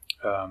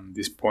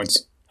these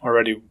points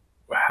already.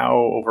 How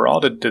overall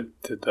did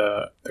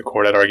the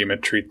court at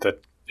argument treat the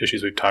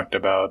issues we've talked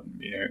about,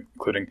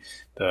 including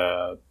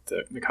the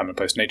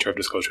commonplace nature of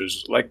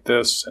disclosures like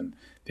this and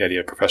the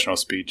idea of professional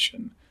speech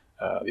and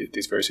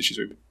these various issues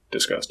we've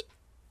discussed?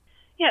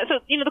 Yeah, so,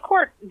 the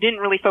court didn't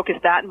really focus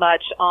that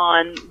much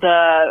on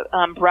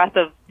the breadth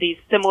of these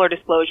similar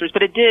disclosures,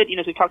 but it did,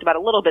 as we talked about a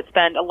little bit,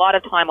 spend a lot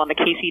of time on the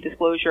Casey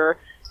disclosure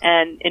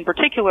and in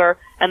particular,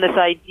 and this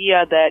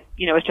idea that,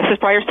 as Justice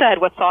Breyer said,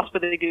 what's sauce for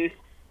the goose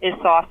is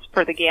sauce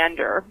for the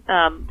gander.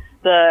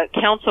 The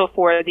counsel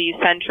for these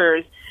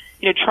centers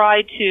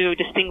tried to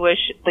distinguish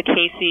the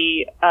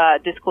Casey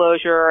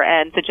disclosure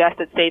and suggest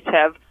that states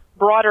have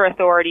broader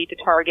authority to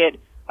target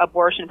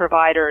abortion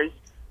providers,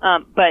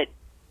 but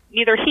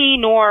neither he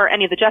nor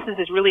any of the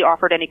justices really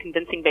offered any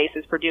convincing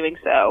basis for doing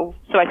so.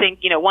 So I think,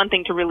 one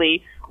thing to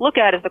really look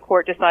at as the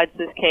court decides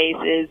this case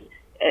is,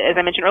 as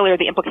I mentioned earlier,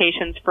 the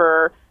implications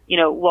for,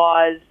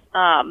 laws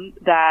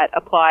that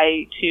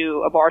apply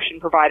to abortion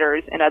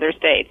providers in other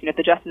states. If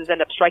the justices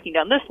end up striking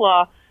down this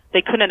law,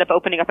 they could end up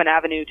opening up an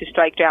avenue to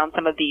strike down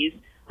some of these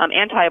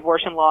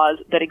anti-abortion laws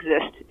that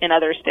exist in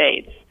other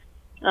states.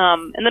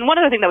 And then one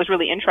other thing that was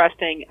really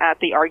interesting at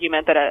the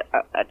argument that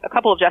a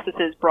couple of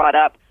justices brought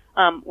up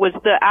was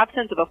the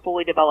absence of a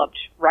fully developed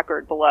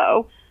record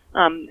below.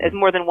 As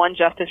more than one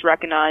justice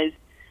recognized,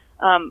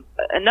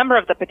 a number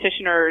of the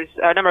petitioners,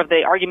 a number of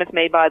the arguments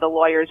made by the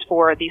lawyers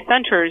for these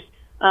centers,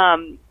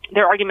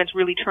 their arguments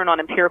really turn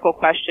on empirical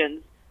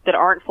questions that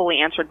aren't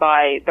fully answered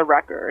by the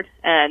record.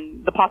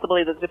 And the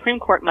possibility that the Supreme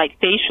Court might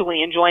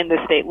facially enjoin this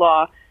state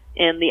law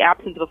in the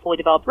absence of a fully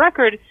developed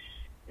record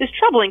is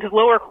troubling, because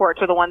lower courts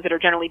are the ones that are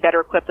generally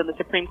better equipped than the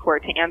Supreme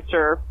Court to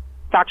answer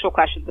factual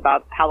questions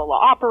about how the law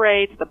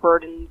operates, the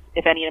burdens,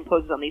 if any, it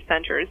imposes on these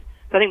centers.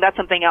 So I think that's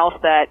something else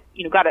that,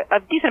 got a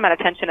decent amount of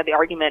attention at the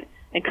argument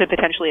and could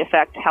potentially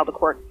affect how the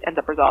court ends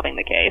up resolving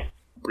the case.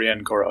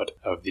 Brienne Gorod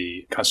of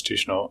the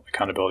Constitutional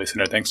Accountability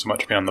Center, thanks so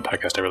much for being on the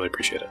podcast. I really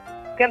appreciate it.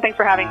 Again, thanks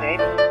for having me.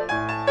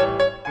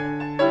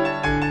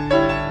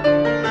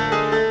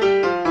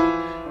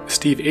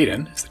 Steve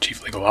Aden is the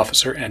Chief Legal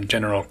Officer and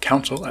General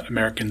Counsel at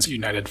Americans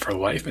United for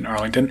Life in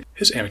Arlington.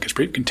 His amicus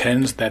brief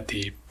contends that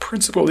the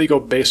principal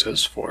legal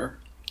basis for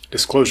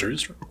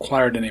disclosures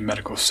required in a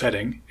medical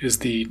setting is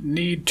the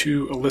need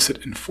to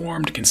elicit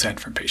informed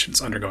consent from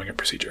patients undergoing a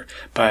procedure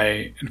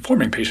by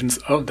informing patients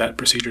of that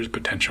procedure's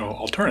potential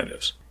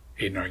alternatives.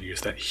 Aden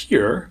argues that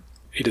here,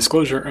 a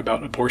disclosure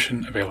about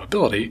abortion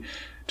availability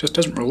just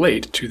doesn't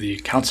relate to the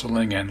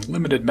counseling and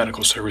limited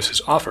medical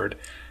services offered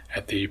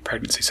at the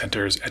pregnancy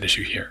centers at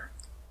issue here.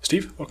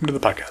 Steve, welcome to the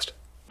podcast.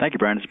 Thank you,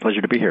 Brian. It's a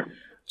pleasure to be here.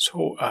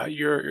 So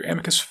your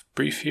amicus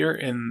brief here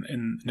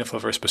in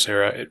NIFLA vs.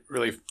 Becerra, it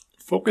really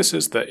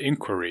focuses the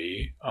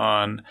inquiry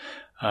on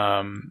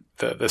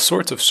the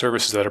sorts of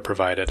services that are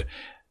provided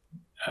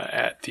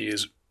at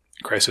these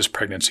crisis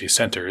pregnancy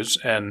centers,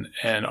 and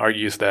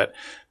argues that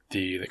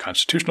the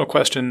constitutional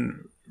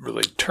question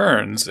really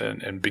turns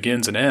and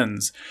begins and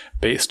ends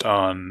based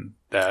on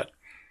that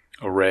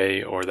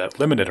array or that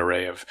limited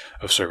array of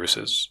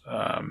services.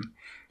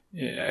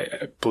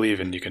 I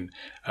believe, and you can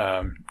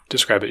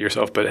describe it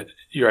yourself, but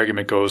your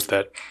argument goes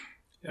that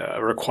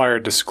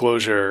required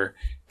disclosure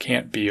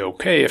can't be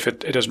okay if it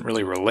doesn't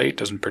really relate,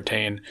 doesn't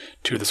pertain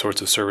to the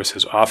sorts of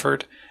services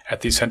offered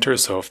at these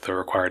centers. So if the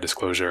required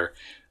disclosure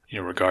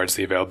regards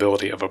the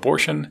availability of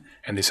abortion,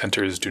 and these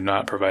centers do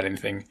not provide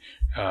anything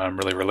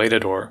really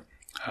related or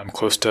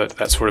close to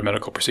that sort of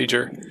medical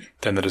procedure,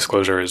 then the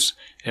disclosure is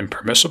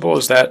impermissible.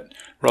 Is that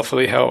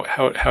roughly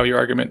how your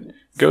argument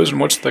goes,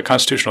 and what's the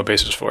constitutional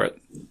basis for it?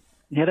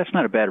 Yeah, that's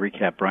not a bad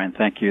recap, Brian.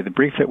 Thank you. The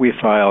brief that we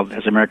filed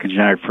as Americans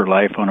United for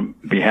Life on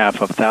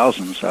behalf of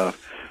thousands of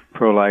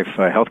pro-life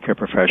healthcare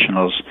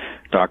professionals,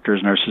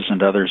 doctors, nurses,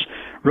 and others,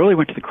 really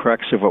went to the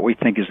crux of what we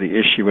think is the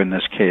issue in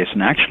this case.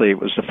 And actually, it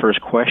was the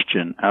first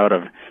question out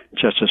of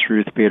Justice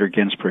Ruth Bader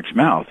Ginsburg's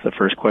mouth, the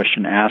first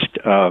question asked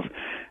of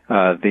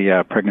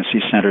the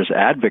pregnancy center's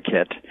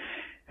advocate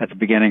at the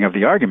beginning of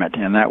the argument.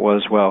 And that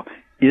was, well,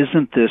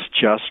 isn't this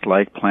just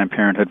like Planned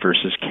Parenthood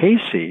versus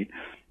Casey,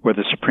 where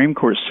the Supreme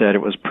Court said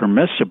it was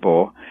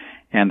permissible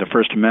and the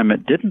First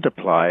Amendment didn't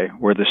apply,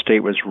 where the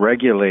state was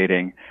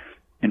regulating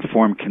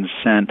informed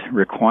consent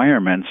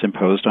requirements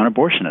imposed on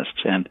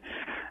abortionists? And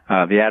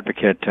the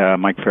advocate,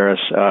 Mike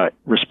Farris,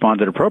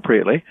 responded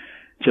appropriately,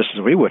 just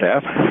as we would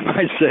have,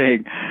 by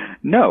saying,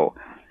 no.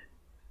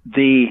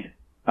 The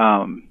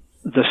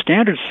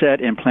standard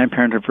set in Planned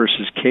Parenthood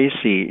versus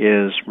Casey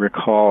is,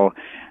 recall,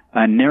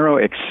 a narrow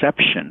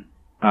exception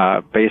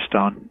based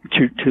on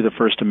to the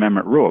First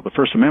Amendment rule. The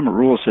First Amendment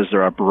rule says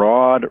there are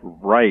broad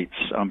rights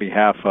on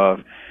behalf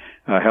of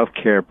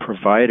healthcare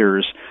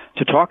providers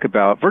to talk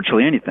about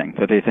virtually anything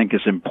that they think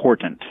is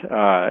important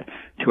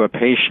to a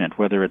patient,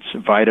 whether it's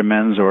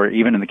vitamins or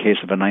even in the case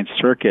of a Ninth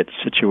Circuit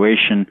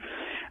situation,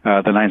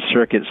 the Ninth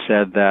Circuit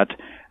said that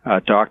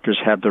doctors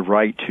have the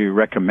right to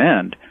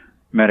recommend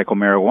medical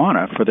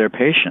marijuana for their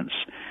patients,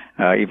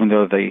 even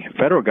though the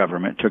federal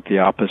government took the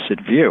opposite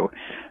view.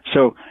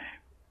 So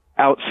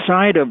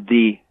outside of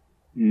the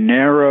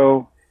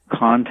narrow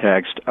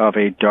context of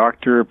a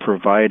doctor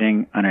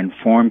providing an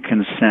informed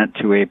consent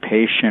to a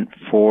patient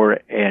for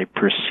a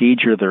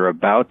procedure they're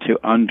about to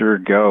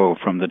undergo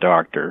from the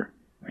doctor,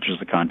 which is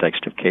the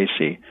context of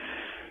Casey,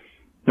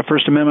 the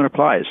First Amendment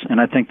applies.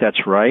 And I think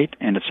that's right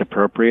and it's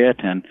appropriate,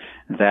 and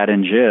that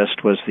in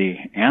gist was the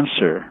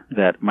answer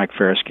that Mike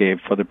Farris gave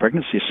for the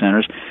pregnancy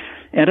centers.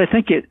 And I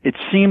think it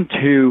seemed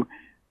to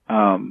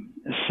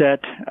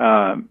set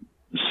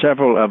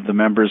several of the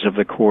members of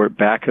the court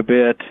back a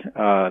bit.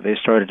 They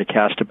started to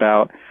cast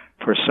about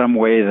for some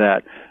way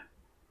that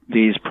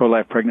these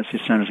pro-life pregnancy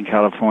centers in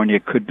California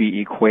could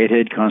be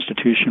equated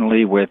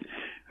constitutionally with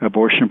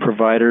abortion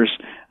providers.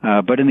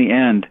 But in the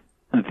end,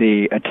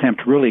 the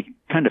attempt really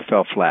kind of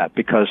fell flat,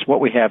 because what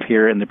we have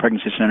here in the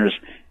pregnancy centers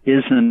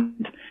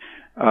isn't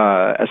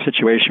a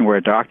situation where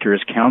a doctor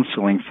is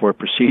counseling for a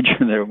procedure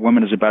that a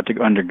woman is about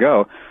to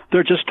undergo.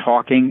 They're just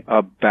talking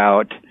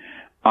about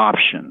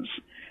options.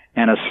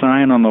 And a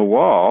sign on the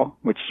wall,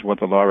 which is what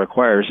the law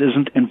requires,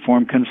 isn't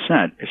informed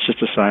consent. It's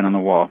just a sign on the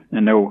wall,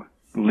 and no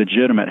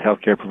legitimate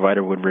healthcare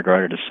provider would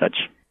regard it as such.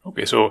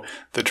 Okay, so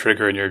the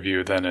trigger in your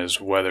view then is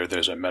whether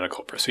there's a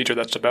medical procedure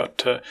that's about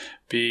to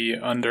be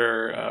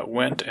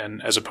underwent,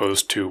 and as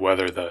opposed to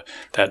whether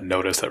that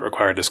notice that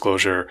required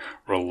disclosure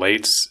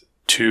relates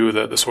to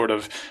the sort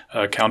of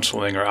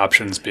counseling or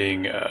options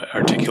being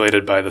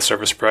articulated by the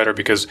service provider.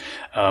 Because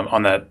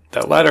on that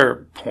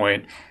latter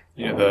point,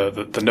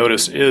 the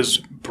notice is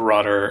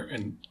broader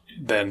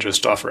than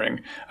just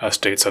offering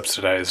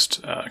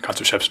state-subsidized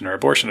contraception or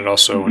abortion. It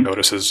also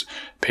notices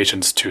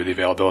patients to the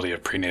availability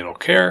of prenatal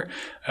care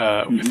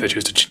if they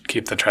choose to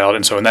keep the child.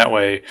 And so in that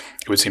way,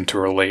 it would seem to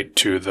relate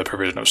to the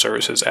provision of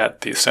services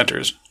at these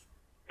centers.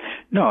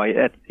 No,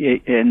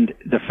 and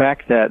the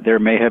fact that there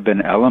may have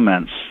been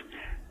elements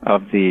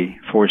of the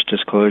forced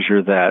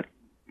disclosure that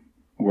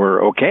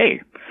were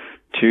okay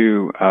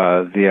to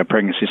the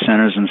pregnancy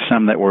centers and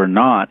some that were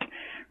not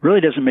really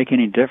doesn't make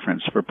any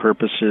difference for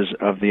purposes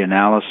of the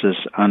analysis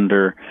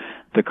under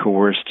the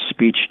coerced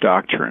speech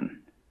doctrine.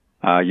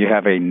 You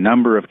have a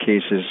number of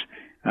cases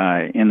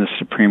in the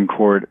Supreme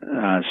Court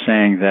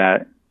saying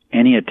that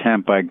any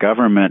attempt by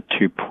government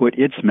to put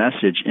its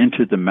message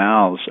into the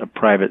mouths of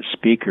private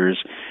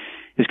speakers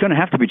is going to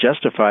have to be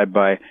justified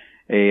by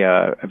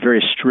a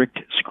very strict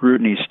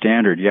scrutiny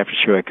standard. You have to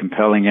show a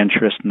compelling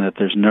interest and that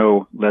there's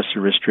no lesser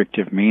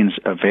restrictive means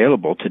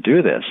available to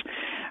do this.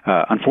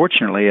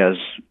 Unfortunately, as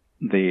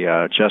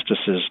the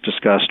justices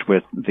discussed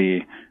with the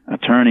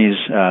attorneys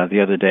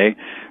the other day,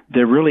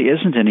 there really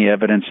isn't any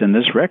evidence in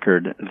this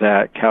record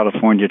that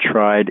California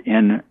tried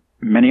in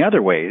many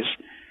other ways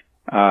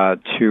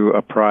to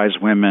apprise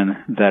women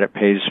that it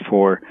pays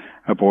for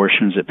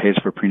abortions, it pays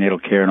for prenatal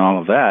care and all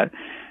of that.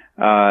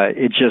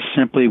 It just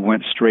simply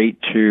went straight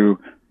to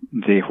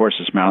the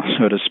horse's mouth,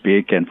 so to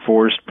speak, and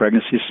forced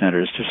pregnancy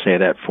centers to say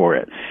that for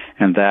it.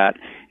 And that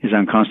is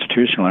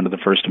unconstitutional under the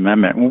First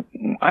Amendment.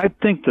 I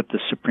think that the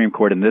Supreme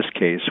Court in this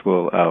case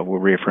will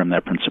reaffirm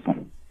that principle.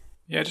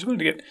 Yeah, I just wanted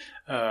to get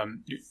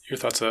your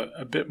thoughts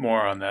a bit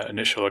more on that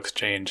initial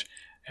exchange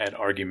at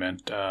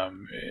argument,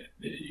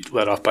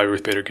 led off by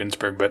Ruth Bader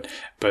Ginsburg,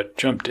 but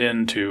jumped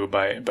into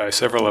by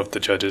several of the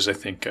judges. I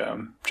think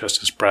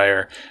Justice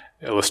Breyer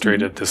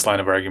illustrated this line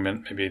of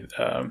argument, maybe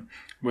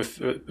with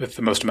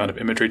the most amount of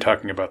imagery,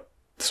 talking about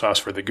sauce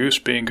for the goose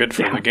being good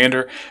for the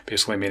gander,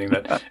 basically meaning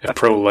that if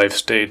pro-life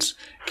states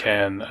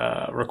can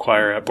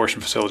require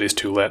abortion facilities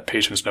to let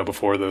patients know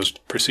before those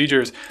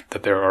procedures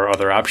that there are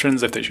other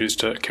options if they choose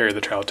to carry the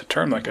child to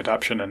term, like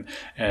adoption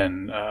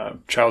and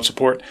child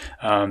support,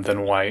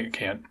 then why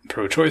can't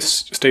pro-choice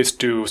states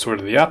do sort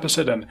of the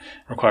opposite and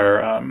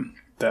require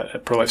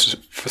that pro-life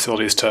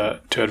facilities to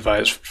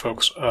advise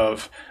folks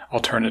of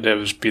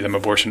alternatives, be them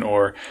abortion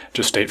or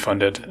just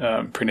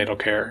state-funded prenatal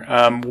care.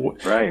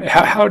 Right.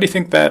 How do you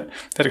think that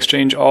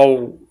exchange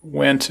all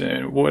went?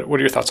 What are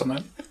your thoughts on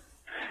that?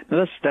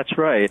 No, that's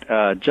right.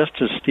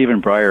 Justice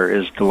Stephen Breyer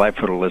is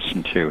delightful to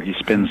listen to. He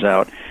spins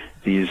out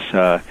these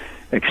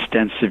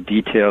extensive,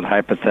 detailed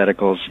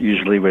hypotheticals,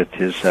 usually with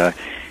his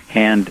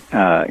hand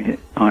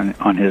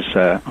on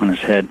his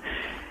head,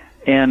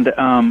 and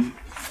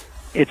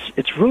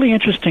it's really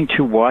interesting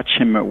to watch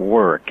him at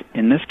work.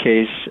 In this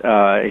case,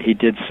 he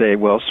did say,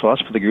 well,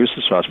 sauce for the goose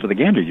is sauce for the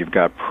gander. You've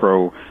got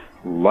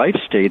pro-life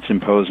states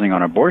imposing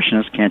on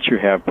abortionists. Can't you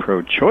have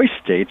pro-choice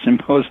states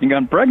imposing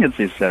on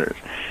pregnancy centers?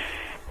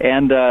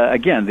 And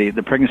again,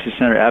 the pregnancy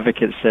center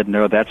advocate said,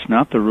 no, that's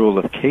not the rule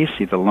of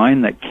Casey. The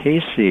line that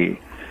Casey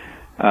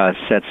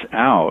sets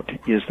out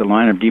is the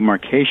line of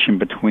demarcation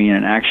between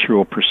an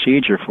actual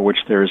procedure for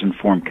which there is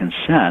informed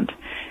consent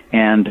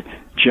and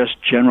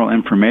just general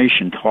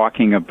information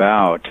talking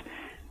about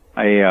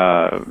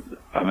a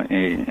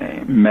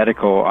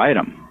medical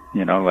item,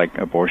 like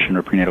abortion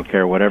or prenatal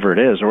care, whatever it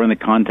is, or in the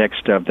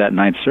context of that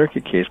Ninth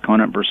Circuit case,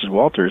 Conant versus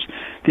Walters,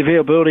 the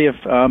availability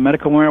of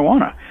medical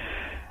marijuana.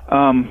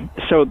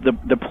 So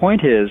the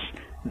point is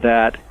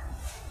that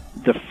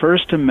the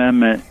First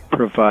Amendment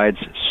provides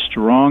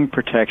strong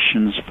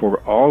protections for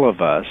all of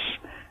us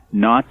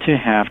not to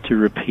have to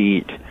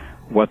repeat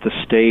what the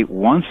state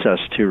wants us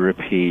to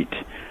repeat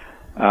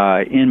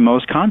in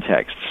most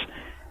contexts.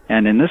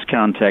 And in this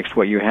context,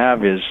 what you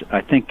have is,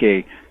 I think,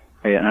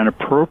 an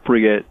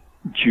appropriate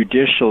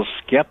judicial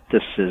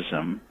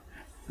skepticism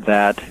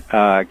that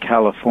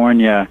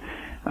California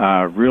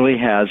really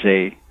has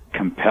a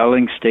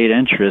compelling state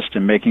interest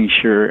in making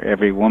sure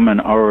every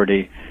woman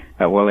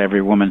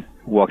every woman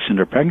who walks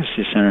into a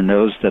pregnancy center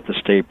knows that the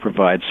state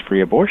provides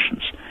free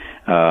abortions.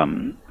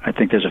 I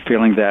think there's a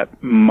feeling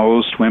that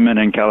most women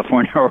in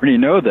California already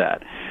know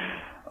that,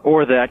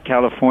 or that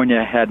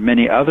California had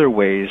many other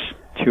ways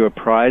to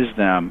apprise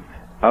them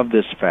of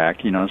this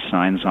fact,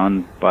 signs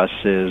on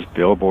buses,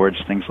 billboards,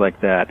 things like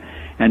that,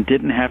 and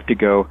didn't have to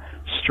go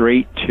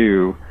straight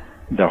to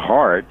the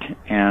heart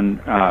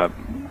and,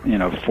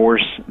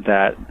 force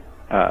that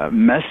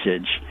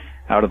message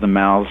out of the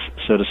mouths,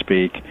 so to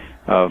speak,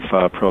 of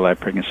pro-life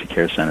pregnancy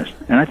care centers.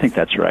 And I think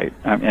that's right.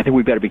 I think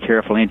we've got to be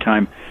careful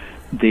anytime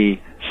the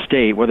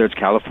state, whether it's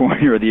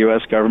California or the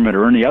U.S. government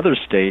or any other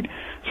state,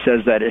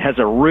 says that it has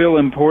a real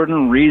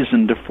important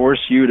reason to force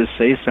you to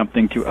say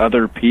something to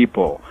other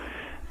people.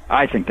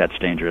 I think that's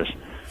dangerous.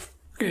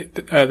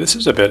 This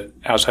is a bit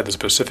outside the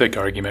specific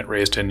argument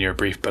raised in your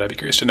brief, but I'd be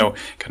curious to know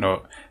kind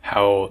of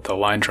how the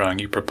line drawing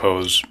you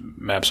propose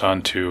maps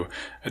onto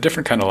a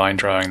different kind of line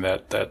drawing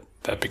that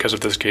because of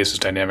this case's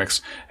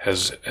dynamics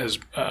has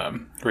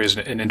raised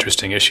an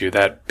interesting issue,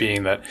 that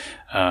being that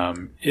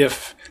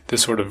if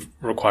this sort of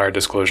required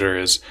disclosure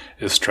is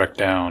struck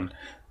down,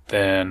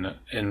 then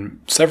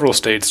in several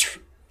states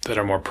that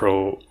are more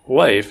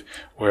pro-life,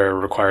 where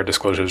required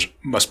disclosures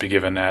must be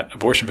given at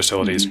abortion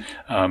facilities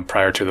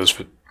prior to those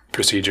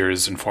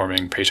procedures,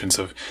 informing patients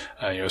of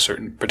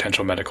certain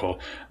potential medical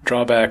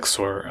drawbacks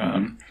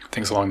or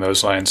things along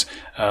those lines.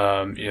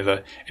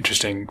 The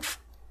interesting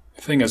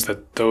thing is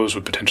that those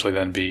would potentially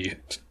then be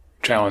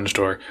challenged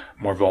or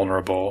more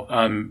vulnerable.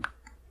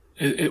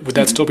 Would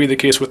that still be the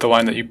case with the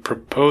line that you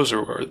propose,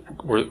 or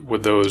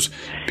would those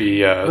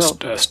be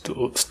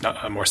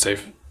more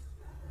safe?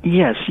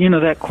 Yes,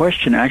 that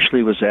question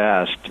actually was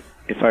asked,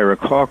 if I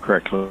recall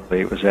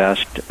correctly, it was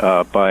asked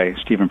by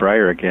Stephen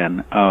Breyer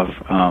again of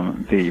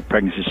the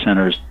pregnancy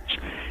center's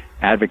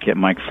advocate,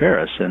 Mike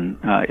Ferris, and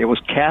it was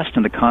cast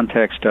in the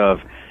context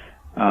of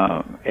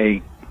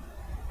a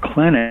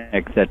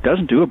clinic that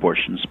doesn't do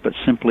abortions but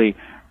simply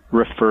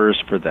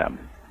refers for them.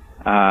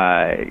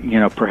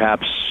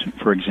 Perhaps,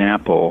 for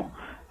example,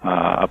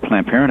 a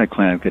Planned Parenthood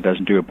clinic that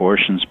doesn't do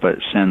abortions but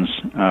sends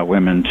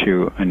women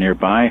to a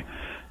nearby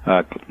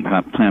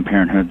Planned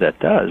Parenthood that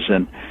does.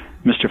 And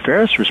Mr.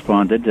 Ferris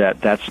responded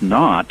that that's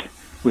not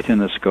within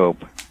the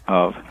scope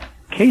of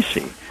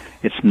Casey.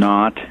 It's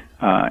not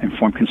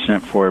informed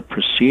consent for a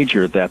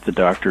procedure that the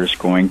doctor is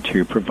going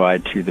to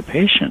provide to the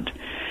patient.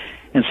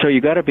 And so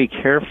you got to be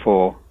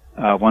careful,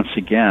 once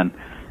again,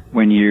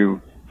 when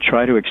you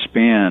try to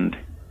expand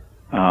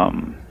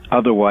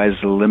otherwise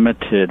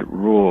limited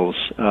rules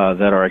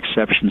that are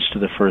exceptions to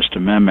the First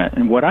Amendment.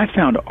 And what I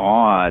found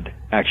odd,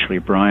 actually,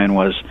 Brian,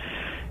 was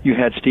you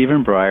had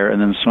Stephen Breyer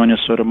and then Sonia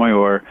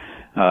Sotomayor,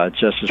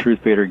 Justice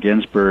Ruth Bader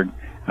Ginsburg,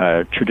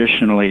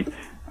 traditionally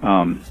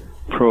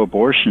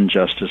pro-abortion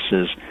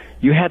justices,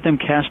 you had them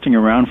casting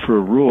around for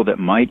a rule that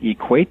might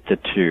equate the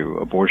two,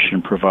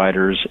 abortion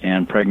providers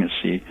and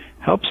pregnancy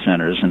help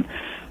centers. And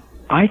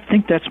I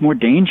think that's more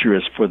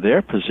dangerous for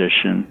their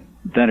position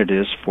than it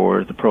is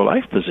for the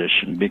pro-life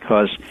position,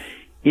 because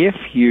if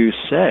you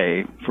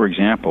say, for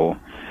example,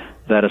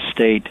 that a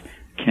state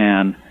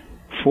can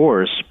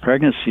force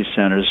pregnancy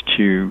centers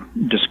to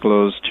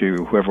disclose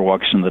to whoever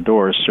walks in the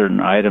door certain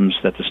items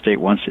that the state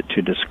wants it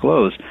to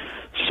disclose,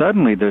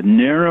 suddenly the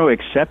narrow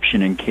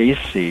exception in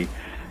Casey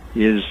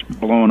is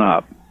blown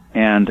up,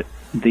 and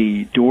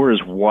the door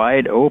is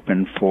wide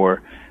open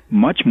for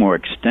much more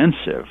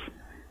extensive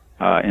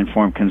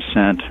informed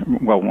consent,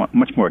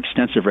 much more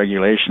extensive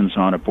regulations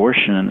on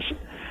abortions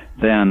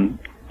than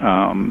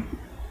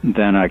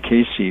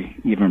Casey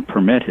even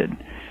permitted.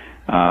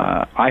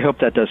 I hope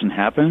that doesn't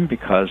happen,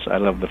 because I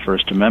love the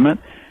First Amendment,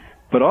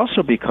 but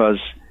also because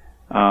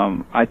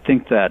I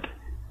think that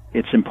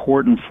it's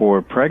important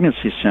for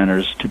pregnancy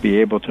centers to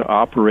be able to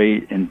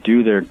operate and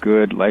do their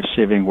good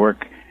life-saving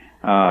work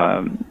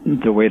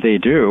the way they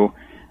do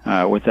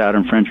without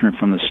infringement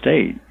from the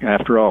state.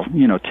 After all,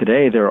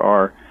 today there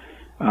are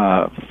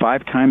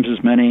 5 times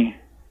as many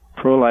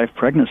pro-life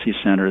pregnancy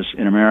centers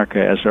in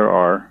America as there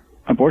are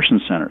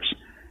abortion centers.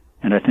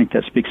 And I think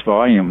that speaks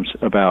volumes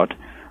about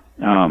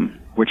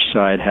which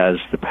side has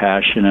the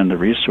passion and the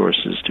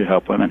resources to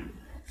help women.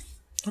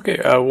 Okay,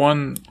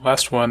 one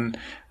last one.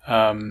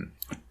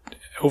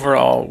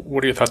 Overall,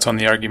 what are your thoughts on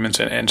the arguments,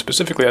 and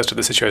specifically as to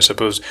this issue, I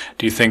suppose,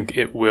 do you think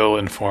it will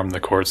inform the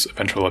court's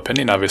eventual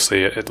opinion?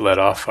 Obviously, it led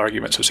off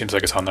arguments, so it seems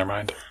like it's on their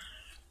mind.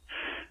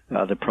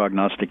 The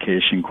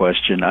prognostication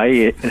question.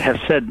 I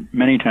have said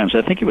many times,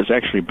 I think it was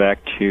actually back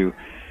to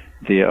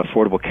the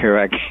Affordable Care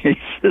Act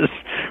cases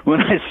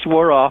when I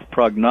swore off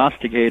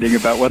prognosticating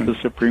about what the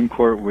Supreme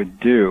Court would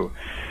do.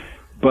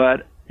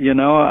 But,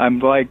 I'm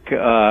like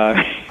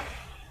an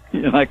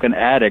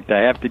addict.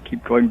 I have to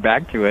keep going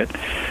back to it.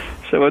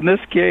 So in this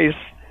case,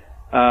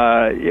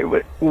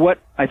 what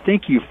I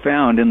think you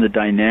found in the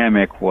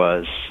dynamic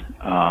was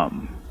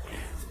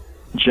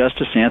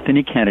Justice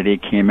Anthony Kennedy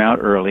came out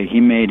early.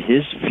 He made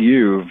his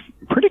view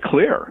pretty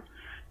clear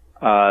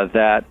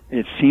that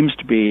it seems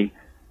to be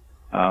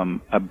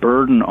a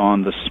burden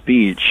on the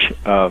speech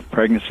of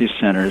pregnancy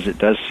centers. It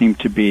does seem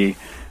to be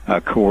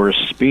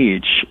coerced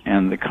speech,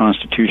 and the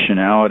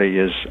constitutionality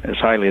is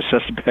highly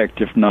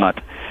suspect, if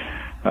not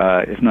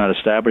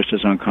established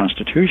as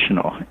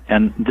unconstitutional.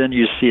 And then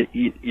you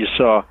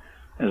saw,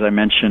 as I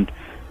mentioned,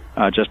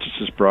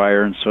 Justices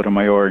Breyer and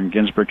Sotomayor and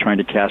Ginsburg trying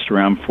to cast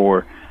around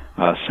for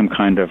some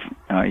kind of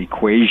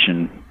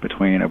equation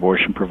between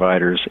abortion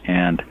providers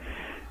and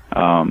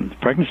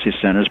pregnancy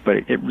centers,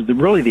 but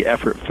really the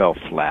effort fell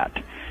flat.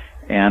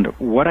 And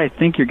what I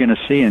think you're going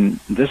to see in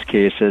this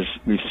case, as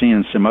we've seen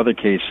in some other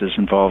cases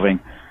involving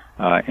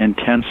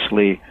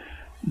intensely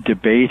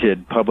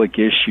debated public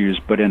issues,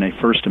 but in a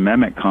First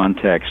Amendment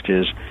context,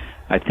 is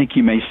I think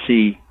you may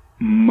see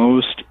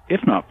most,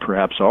 if not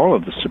perhaps all,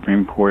 of the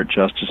Supreme Court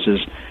justices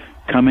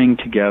coming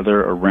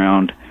together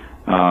around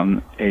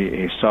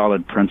a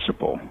solid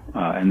principle,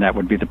 and that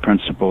would be the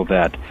principle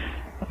that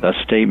the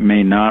state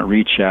may not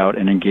reach out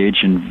and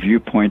engage in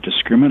viewpoint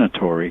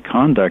discriminatory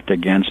conduct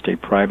against a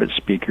private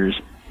speaker's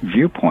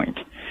viewpoint.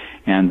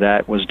 And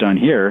that was done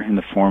here in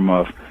the form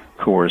of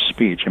coerced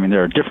speech. I mean,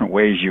 there are different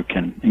ways you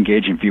can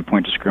engage in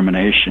viewpoint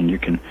discrimination. You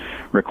can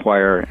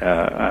require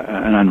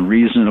an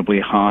unreasonably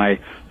high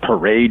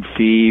parade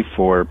fee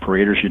for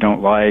paraders you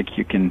don't like.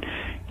 You can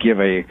give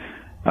a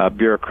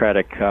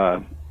bureaucratic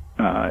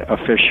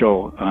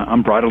official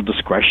unbridled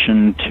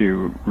discretion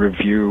to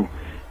review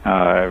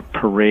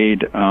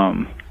parade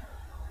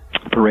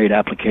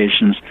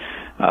applications.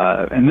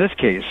 In this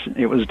case,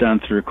 it was done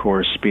through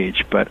coerced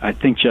speech, but I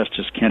think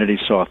Justice Kennedy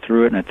saw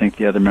through it, and I think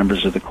the other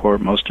members of the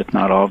court, most if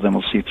not all of them,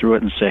 will see through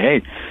it and say,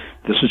 hey,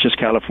 this is just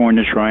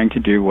California trying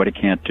to do what it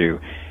can't do,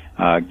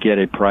 get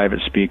a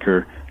private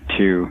speaker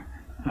to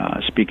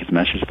speak its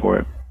message for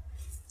it.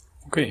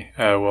 Okay,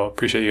 well,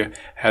 appreciate you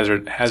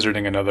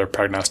hazarding another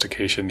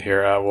prognostication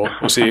here.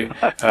 We'll see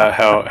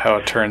how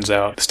it turns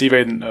out. Steve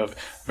Aden of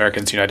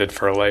Americans United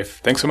for Life,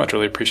 thanks so much.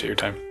 Really appreciate your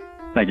time.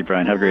 Thank you,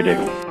 Brian. Have a great day.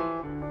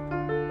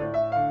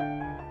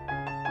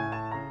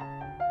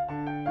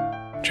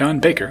 John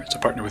Baker is a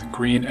partner with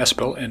Green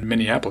Espel in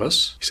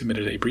Minneapolis. He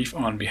submitted a brief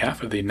on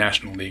behalf of the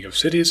National League of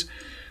Cities,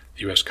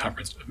 the U.S.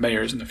 Conference of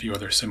Mayors, and a few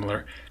other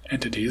similar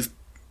entities.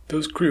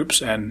 Those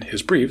groups and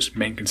his brief's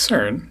main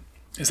concern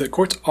is that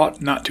courts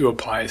ought not to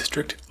apply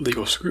strict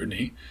legal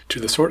scrutiny to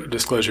the sort of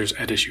disclosures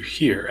at issue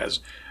here,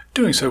 as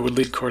doing so would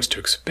lead courts to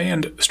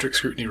expand strict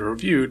scrutiny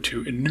review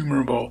to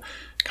innumerable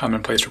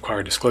commonplace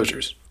required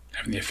disclosures,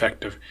 having the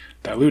effect of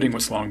diluting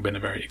what's long been a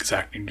very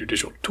exacting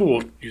judicial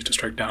tool used to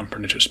strike down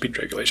pernicious speech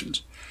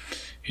regulations.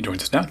 He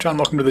joins us now. John,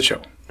 welcome to the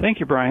show. Thank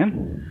you,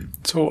 Brian.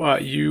 So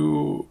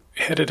you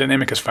headed an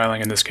amicus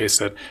filing in this case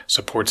that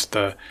supports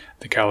the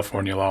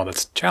California law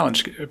that's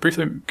challenged.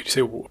 Briefly, could you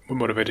say what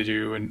motivated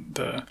you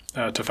to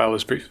file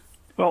this brief?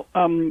 Well,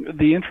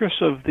 the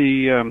interests of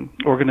the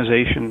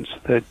organizations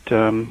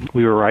that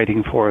we were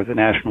writing for, the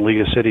National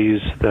League of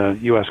Cities, the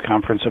U.S.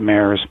 Conference of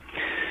Mayors,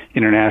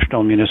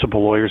 International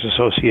Municipal Lawyers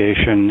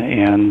Association,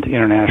 and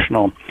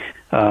International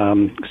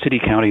City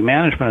County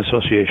Management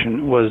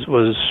Association,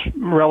 was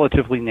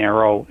relatively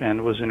narrow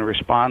and was in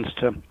response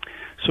to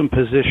some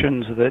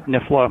positions that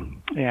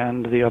NIFLA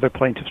and the other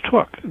plaintiffs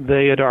took.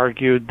 They had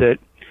argued that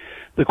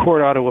the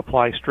court ought to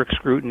apply strict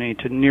scrutiny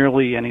to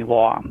nearly any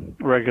law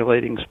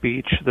regulating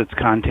speech that's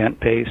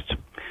content-based,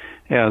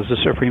 as the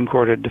Supreme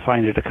Court had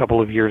defined it a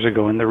couple of years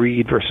ago in the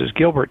Reed versus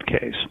Gilbert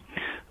case.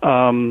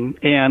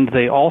 And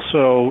they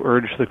also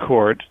urged the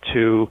court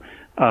to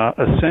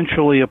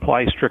essentially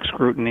apply strict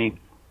scrutiny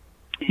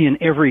in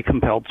every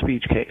compelled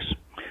speech case,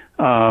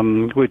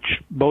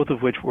 both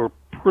of which were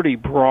pretty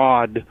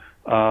broad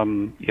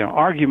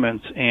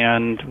arguments.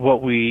 And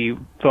what we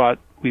thought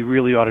we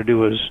really ought to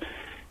do is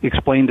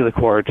explain to the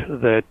court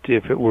that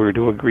if it were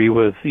to agree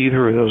with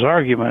either of those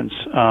arguments,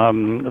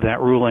 that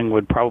ruling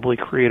would probably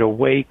create a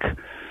wake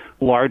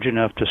large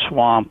enough to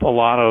swamp a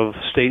lot of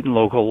state and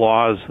local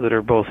laws that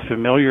are both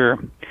familiar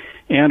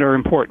and are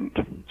important.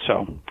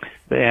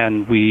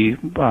 And we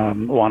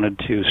wanted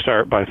to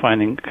start by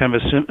finding kind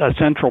of a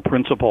central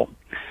principle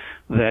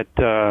that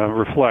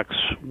reflects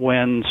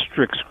when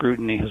strict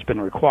scrutiny has been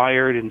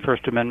required in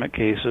First Amendment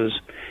cases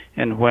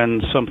and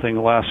when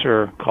something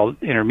lesser called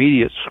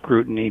intermediate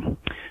scrutiny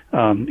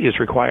is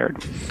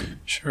required.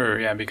 Sure,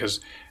 yeah, because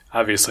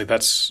obviously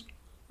that's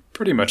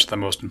pretty much the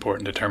most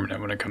important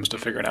determinant when it comes to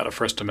figuring out a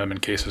First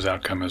Amendment case's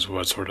outcome is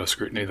what sort of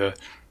scrutiny the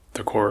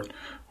court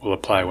will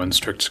apply. When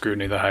strict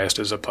scrutiny, the highest,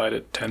 is applied,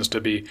 it tends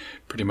to be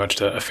pretty much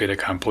a fait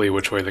accompli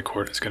which way the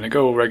court is going to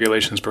go.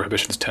 Regulations,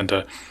 prohibitions tend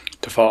to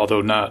fall,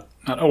 although not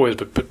always,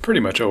 but pretty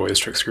much always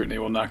strict scrutiny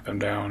will knock them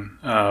down.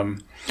 I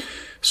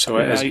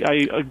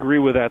agree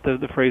with that.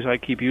 The phrase I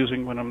keep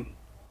using when I'm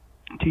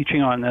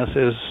teaching on this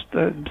is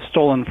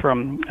stolen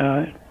from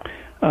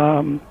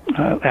Adam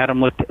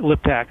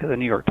Liptak of the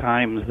New York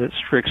Times, that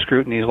strict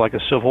scrutiny is like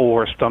a Civil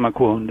War stomach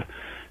wound.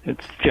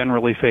 It's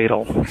generally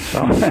fatal.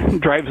 So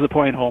it drives the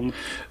point home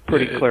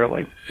pretty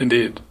clearly.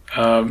 Indeed.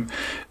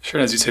 Sure,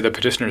 as you say, the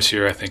petitioners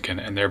here, I think,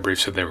 in their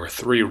brief said there were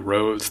three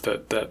roads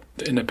that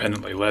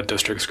independently led to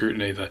strict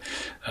scrutiny. The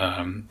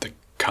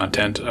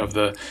content of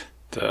the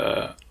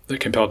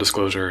compelled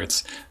disclosure,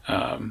 it's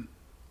the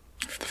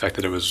fact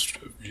that it was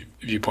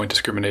viewpoint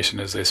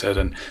discrimination, as they said,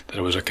 and that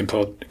it was a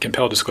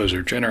compelled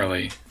disclosure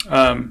generally.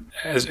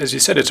 As you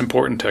said, it's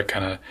important to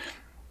kind of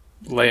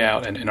lay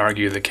out and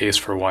argue the case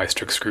for why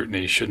strict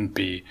scrutiny shouldn't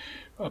be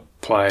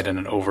applied in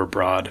an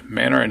overbroad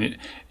manner. And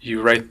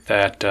you write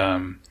that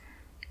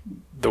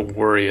the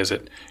worry is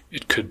it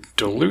could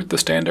dilute the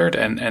standard,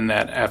 and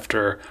that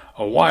after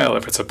a while,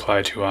 if it's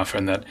applied too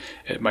often, that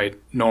it might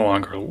no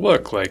longer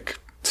look like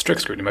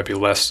strict scrutiny, might be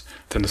less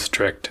than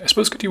strict. I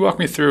suppose, could you walk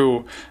me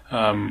through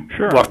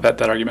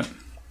that argument?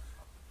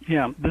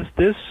 Yeah,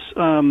 this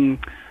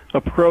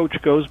approach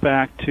goes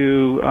back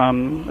to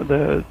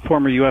the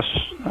former U.S.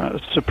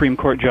 Supreme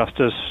Court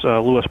Justice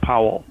Lewis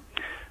Powell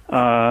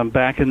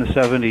back in the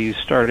 70s,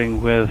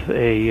 starting with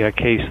a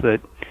case that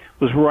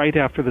was right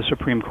after the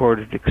Supreme Court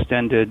had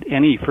extended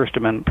any First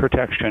Amendment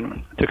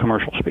protection to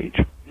commercial speech.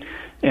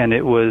 And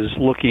it was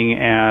looking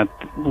at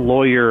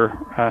lawyer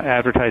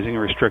advertising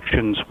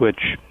restrictions, which,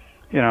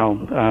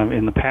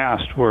 in the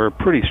past were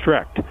pretty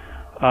strict.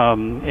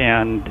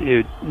 And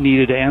it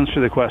needed to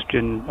answer the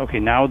question, okay,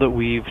 now that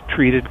we've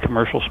treated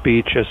commercial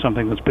speech as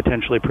something that's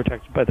potentially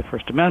protected by the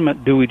First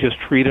Amendment, do we just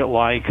treat it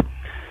like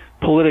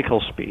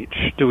political speech?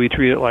 Do we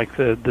treat it like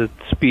the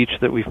speech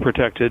that we've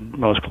protected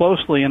most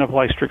closely and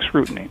apply strict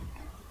scrutiny?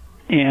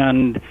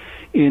 And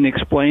in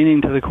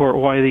explaining to the court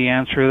why the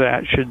answer to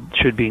that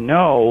should be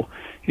no,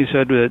 he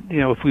said that,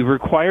 if we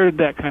required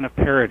that kind of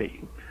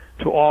parity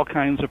to all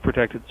kinds of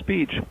protected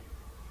speech,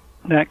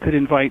 that could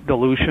invite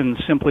dilution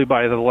simply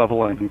by the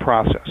leveling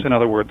process. In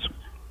other words,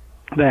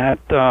 that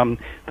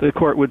the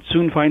court would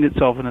soon find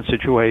itself in a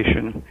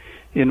situation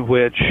in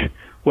which,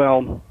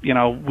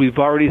 we've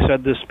already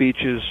said this speech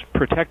is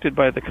protected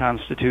by the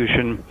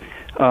Constitution.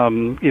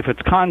 If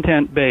it's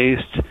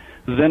content-based,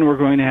 then we're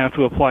going to have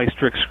to apply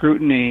strict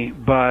scrutiny,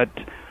 but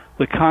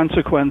the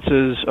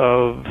consequences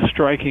of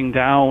striking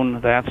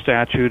down that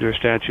statute or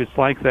statutes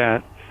like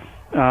that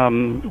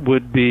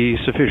would be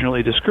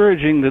sufficiently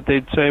discouraging that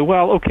they'd say,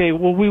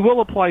 we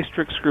will apply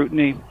strict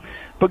scrutiny,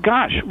 but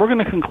gosh, we're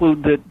going to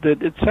conclude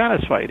that it's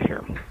satisfied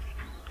here.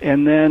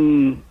 And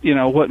then,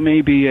 what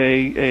may be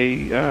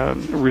a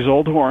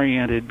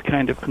result-oriented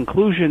kind of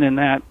conclusion in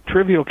that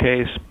trivial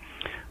case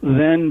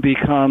then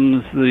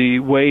becomes the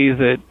way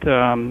that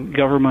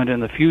government in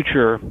the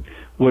future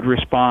would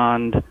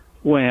respond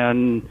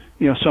when,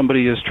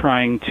 somebody is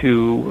trying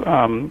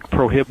to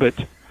prohibit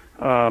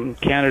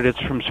candidates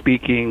from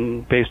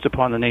speaking based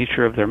upon the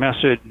nature of their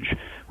message,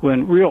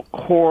 when real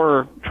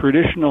core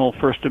traditional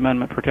First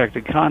Amendment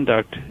protected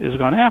conduct is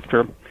gone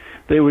after.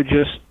 They would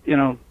just,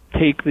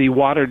 take the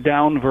watered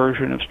down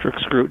version of strict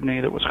scrutiny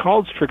that was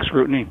called strict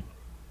scrutiny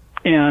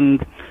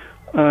and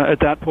at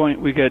that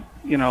point we get,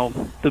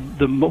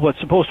 the what's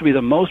supposed to be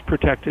the most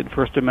protected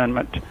First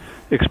Amendment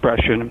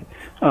expression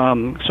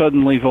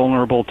suddenly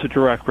vulnerable to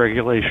direct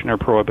regulation or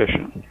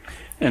prohibition.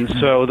 And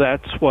so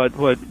that's what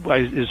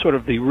is sort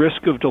of the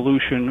risk of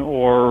dilution,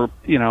 or,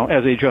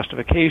 as a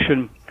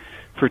justification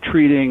for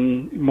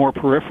treating more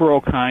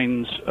peripheral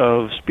kinds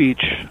of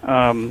speech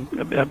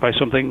by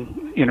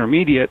something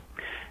intermediate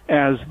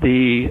as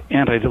the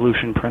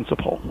anti-dilution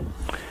principle.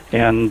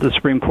 And the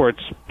Supreme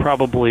Court's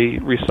probably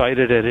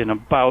recited it in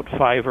about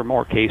 5 or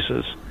more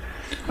cases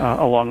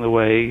along the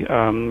way,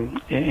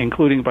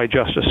 including by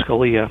Justice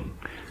Scalia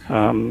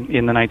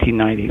in the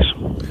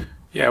 1990s.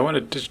 Yeah, I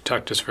wanted to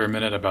talk just for a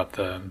minute about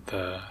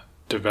the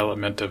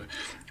development of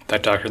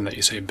that doctrine that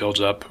you say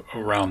builds up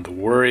around the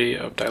worry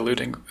of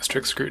diluting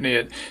strict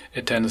scrutiny.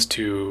 It tends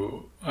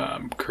to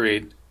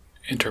create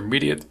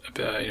intermediate,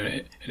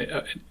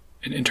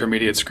 an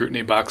intermediate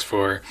scrutiny box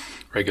for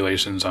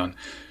regulations on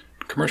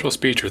commercial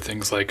speech or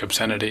things like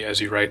obscenity,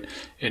 as you write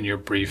in your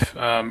brief.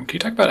 Can you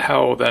talk about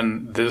how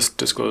then this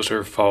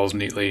disclosure falls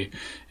neatly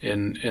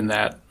in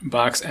that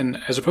box?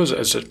 And I suppose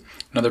as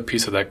another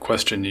piece of that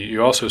question,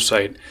 you also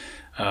cite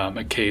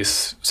a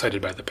case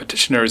cited by the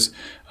petitioners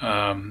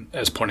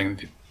as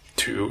pointing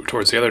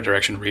towards the other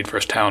direction, Reed v.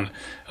 Town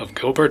of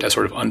Gilbert, as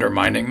sort of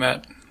undermining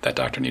that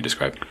doctrine you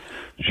described.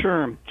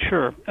 Sure.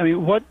 I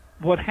mean,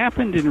 what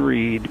happened in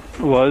Reed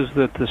was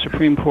that the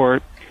Supreme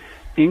Court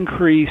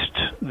increased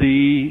the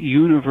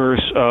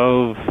universe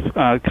of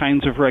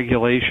kinds of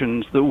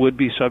regulations that would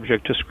be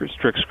subject to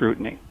strict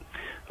scrutiny.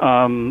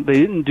 They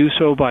didn't do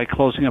so by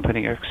closing up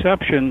any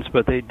exceptions,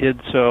 but they did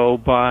so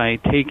by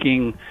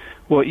taking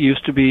what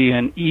used to be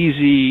an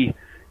easy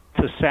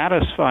to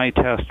satisfy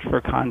test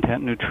for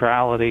content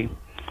neutrality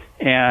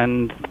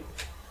and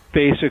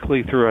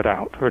basically threw it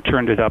out or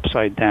turned it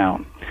upside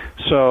down.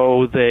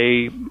 So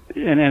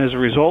and as a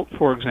result,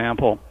 for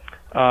example,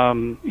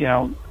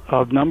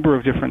 a number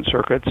of different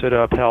circuits had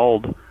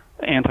upheld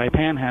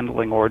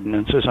anti-panhandling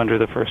ordinances under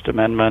the First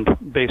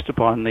Amendment based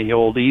upon the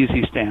old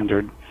easy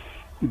standard.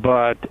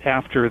 But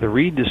after the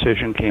Reed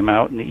decision came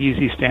out and the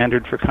easy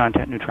standard for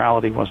content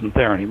neutrality wasn't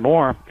there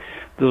anymore,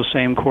 those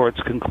same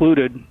courts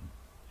concluded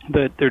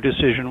that their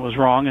decision was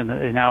wrong and that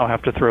they now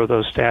have to throw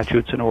those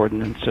statutes and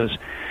ordinances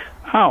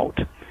out.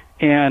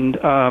 And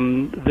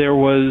there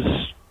was,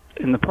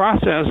 in the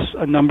process,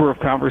 a number of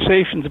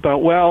conversations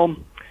about, well,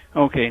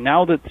 okay,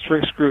 now that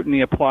strict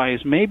scrutiny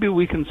applies, maybe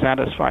we can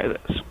satisfy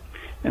this.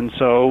 And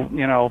so,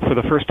 for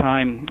the first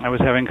time, I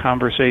was having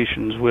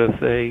conversations with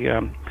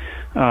a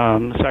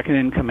second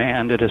in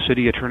command at a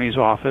city attorney's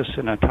office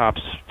in a top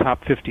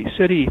 50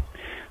 city,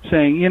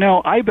 saying,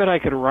 I bet I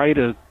could write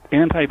an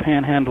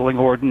anti-panhandling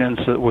ordinance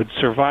that would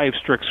survive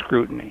strict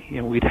scrutiny.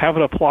 We'd have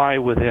it apply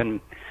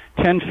within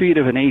 10 feet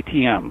of an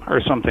ATM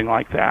or something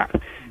like that.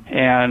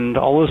 And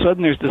all of a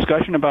sudden there's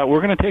discussion about,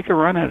 we're going to take a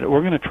run at it.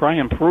 We're going to try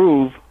and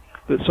prove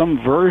that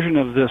some version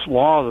of this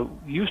law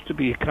that used to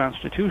be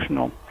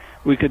constitutional,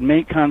 we could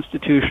make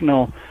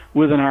constitutional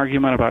with an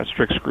argument about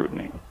strict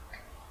scrutiny.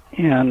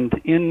 And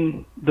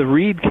in the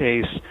Reed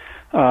case,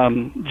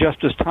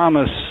 Justice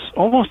Thomas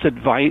almost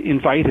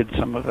invited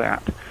some of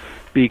that,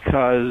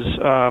 because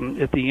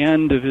at the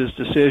end of his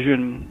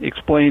decision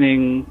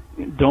explaining,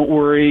 don't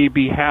worry,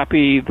 be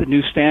happy, the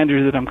new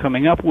standard that I'm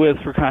coming up with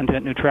for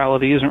content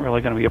neutrality isn't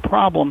really going to be a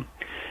problem,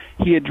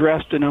 he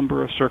addressed a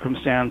number of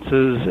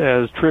circumstances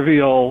as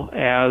trivial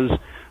as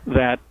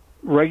that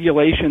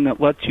regulation that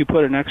lets you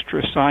put an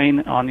extra sign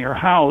on your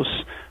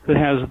house that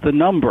has the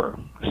number,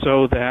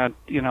 so that,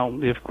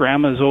 if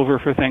grandma's over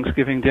for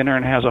Thanksgiving dinner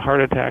and has a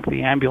heart attack,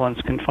 the ambulance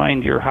can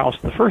find your house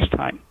the first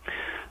time.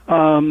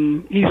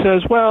 He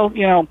says, well,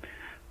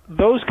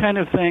 those kind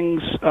of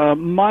things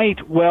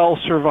might well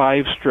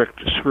survive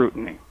strict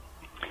scrutiny.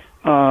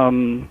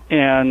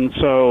 And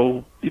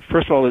so,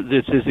 first of all,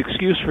 it's his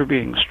excuse for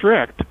being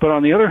strict, but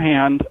on the other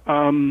hand,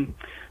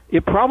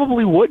 it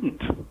probably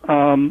wouldn't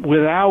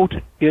without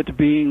it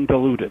being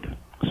diluted.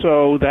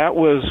 So that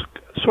was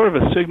sort of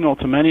a signal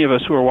to many of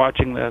us who are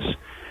watching this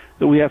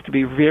that we have to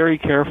be very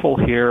careful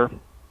here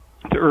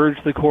to urge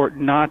the court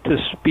not to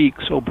speak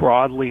so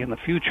broadly in the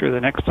future.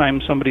 The next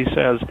time somebody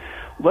says,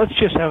 let's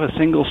just have a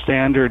single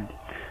standard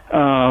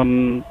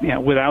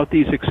without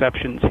these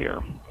exceptions here.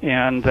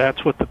 And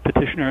that's what the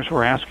petitioners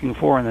were asking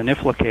for in the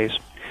NIFLA case.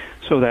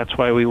 So that's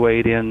why we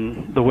weighed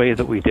in the way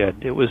that we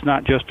did. It was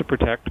not just to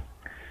protect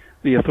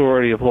the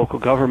authority of local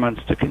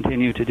governments to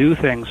continue to do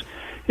things.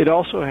 It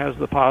also has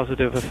the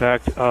positive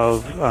effect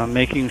of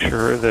making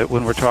sure that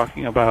when we're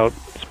talking about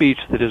speech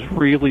that is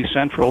really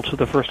central to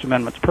the First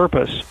Amendment's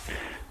purpose,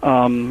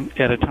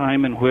 at a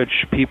time in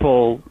which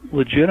people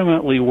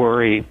legitimately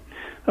worry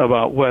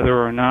about whether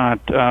or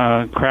not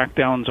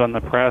crackdowns on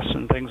the press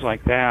and things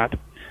like that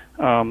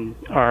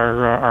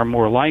are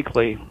more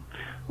likely,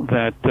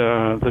 that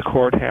the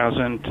court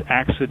hasn't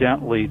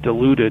accidentally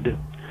diluted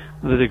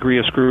the degree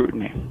of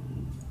scrutiny.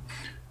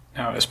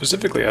 Now,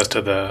 specifically as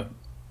to the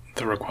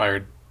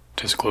required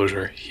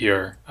disclosure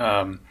here,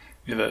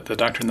 the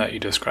doctrine that you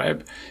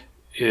describe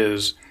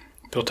is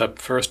built up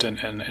first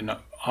and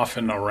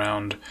often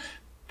around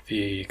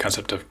the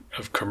concept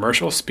of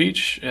commercial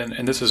speech,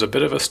 and this is a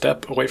bit of a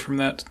step away from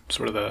that,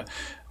 sort of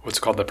what's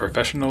called the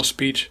professional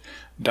speech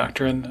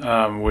doctrine,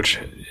 which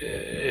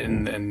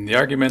in the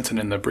arguments and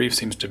in the brief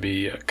seems to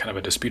be kind of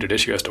a disputed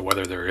issue as to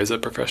whether there is a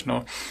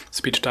professional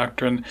speech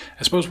doctrine.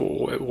 I suppose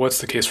what's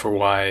the case for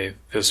why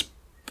this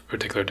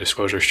particular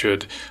disclosure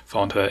should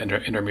fall into that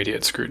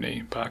intermediate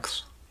scrutiny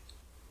box?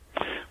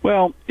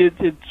 Well,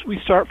 we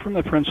start from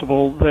the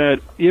principle that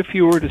if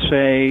you were to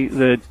say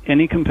that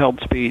any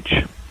compelled speech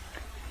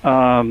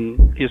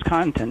is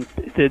content,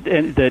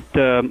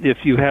 that if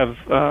you have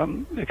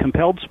a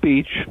compelled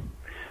speech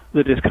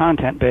that is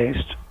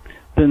content-based,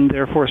 then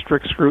therefore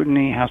strict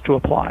scrutiny has to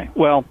apply.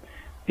 Well,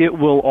 it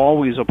will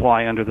always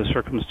apply under the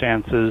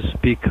circumstances,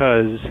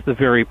 because the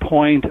very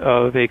point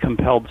of a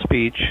compelled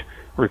speech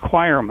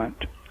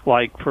requirement,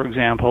 like, for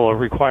example, a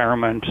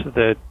requirement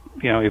that,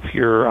 if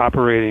you're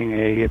operating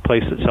a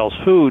place that sells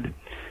food,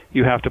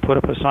 you have to put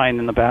up a sign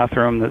in the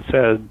bathroom that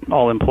said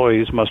all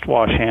employees must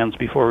wash hands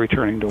before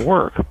returning to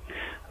work.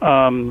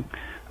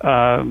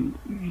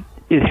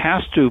 It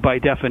has to, by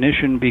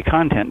definition, be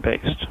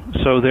content-based.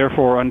 So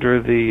therefore,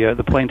 under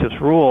the plaintiff's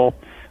rule,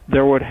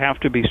 there would have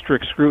to be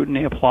strict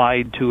scrutiny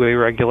applied to a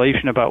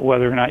regulation about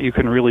whether or not you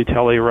can really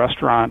tell a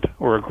restaurant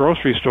or a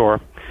grocery store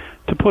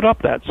to put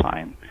up that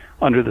sign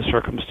under the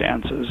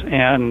circumstances.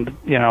 And,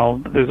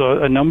 there's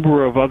a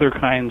number of other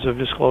kinds of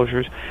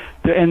disclosures,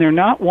 and they're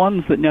not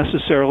ones that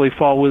necessarily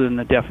fall within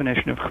the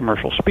definition of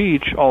commercial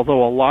speech,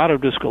 although a lot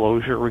of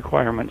disclosure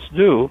requirements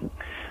do.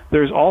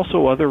 There's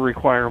also other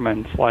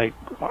requirements like,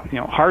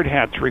 hard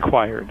hats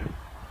required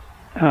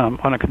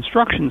on a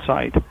construction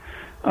site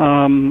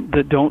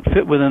that don't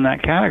fit within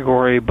that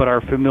category but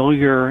are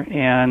familiar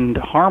and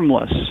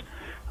harmless,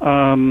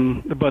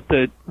 but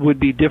that would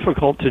be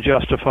difficult to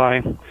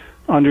justify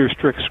under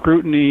strict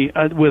scrutiny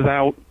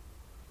without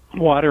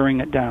watering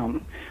it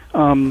down.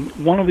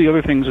 One of the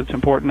other things that's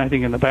important, I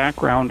think, in the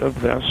background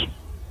of this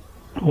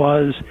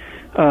was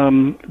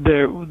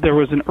there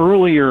was an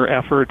earlier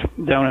effort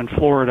down in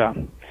Florida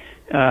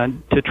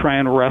to try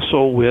and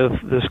wrestle with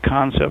this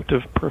concept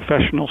of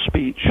professional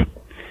speech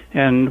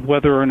and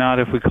whether or not,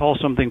 if we call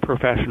something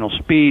professional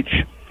speech,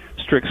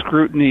 strict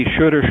scrutiny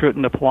should or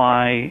shouldn't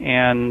apply,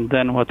 and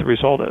then what the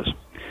result is.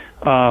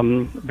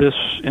 This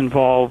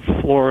involved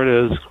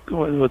Florida's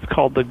what's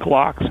called the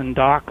Glocks and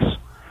Docs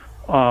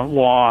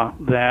law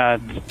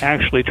that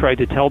actually tried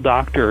to tell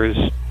doctors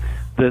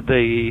that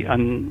they,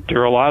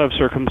 under a lot of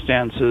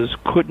circumstances,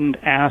 couldn't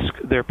ask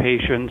their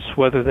patients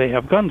whether they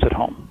have guns at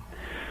home.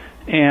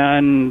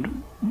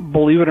 And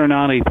believe it or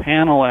not, a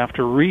panel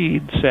after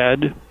Reed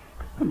said,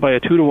 by a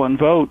 2-to-1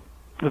 vote,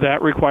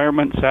 that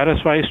requirement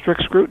satisfies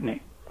strict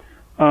scrutiny.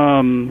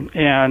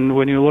 And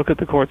when you look at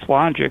the court's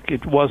logic,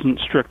 it wasn't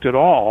strict at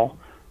all.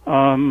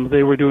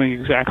 They were doing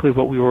exactly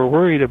what we were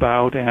worried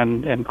about,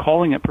 and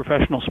calling it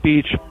professional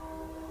speech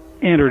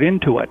entered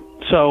into it.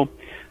 So,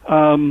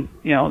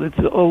 it's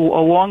a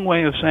long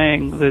way of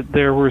saying that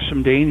there were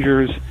some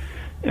dangers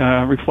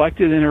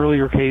reflected in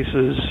earlier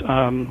cases.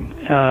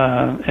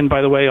 And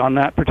by the way, on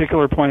that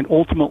particular point,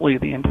 ultimately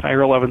the entire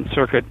 11th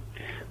Circuit,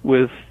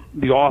 with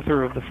the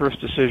author of the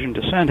first decision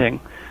dissenting,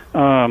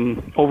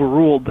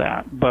 overruled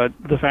that. But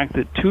the fact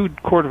that 2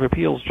 Court of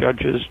Appeals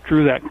judges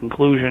drew that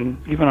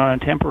conclusion, even on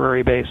a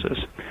temporary basis,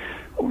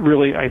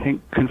 really, I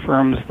think,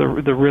 confirms the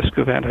risk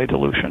of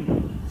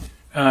anti-dilution.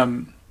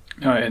 An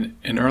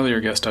earlier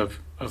guest of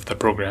the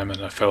program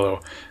and a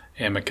fellow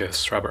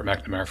amicus, Robert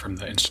McNamara from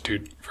the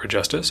Institute for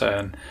Justice,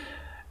 and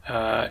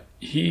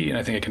he, and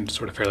I think I can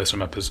sort of fairly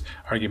sum up his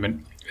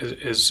argument,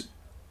 is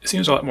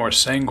seems a lot more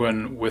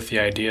sanguine with the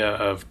idea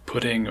of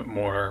putting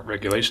more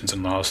regulations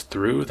and laws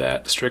through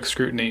that strict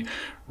scrutiny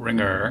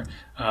ringer,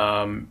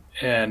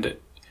 and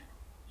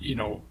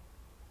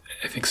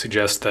I think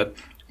suggests that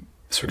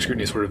strict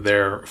scrutiny is sort of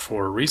there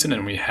for a reason,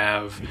 and we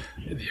have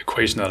the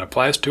equation that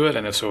applies to it.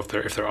 And if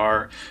there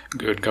are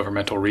good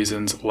governmental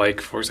reasons, like,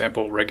 for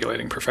example,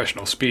 regulating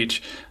professional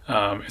speech,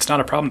 it's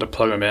not a problem to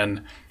plug them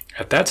in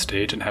at that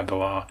stage and have the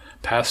law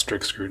pass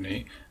strict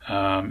scrutiny.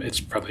 It's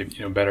probably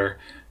better,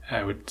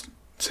 I would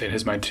say, in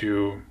his mind,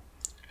 to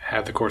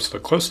have the courts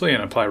look closely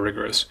and apply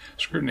rigorous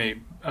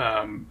scrutiny,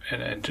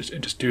 and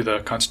just do the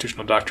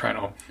constitutional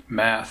doctrinal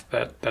math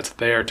that's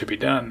there to be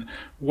done.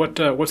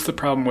 What's the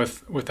problem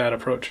with that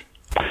approach?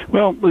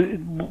 Well,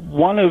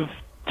 one of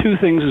 2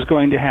 things is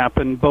going to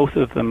happen, both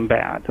of them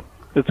bad.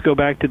 Let's go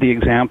back to the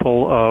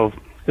example of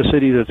a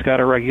city that's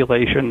got a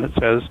regulation that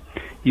says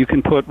you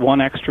can put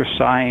 1 extra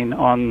sign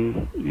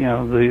on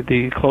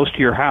the close to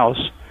your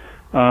house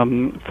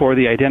for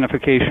the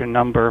identification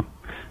number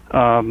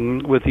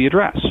with the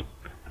address.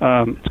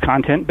 It's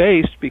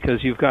content-based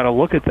because you've got to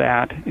look at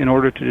that in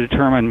order to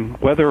determine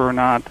whether or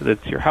not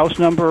it's your house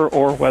number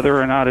or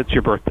whether or not it's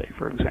your birthday,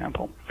 for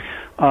example.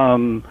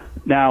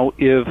 Now,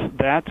 if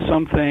that's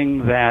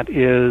something that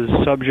is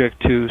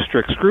subject to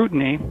strict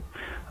scrutiny,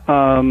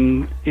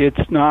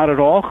 it's not at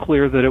all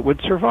clear that it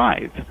would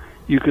survive.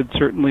 You could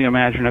certainly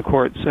imagine a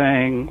court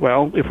saying,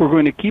 well, if we're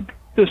going to keep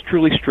this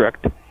truly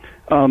strict,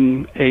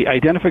 a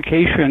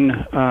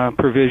identification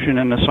provision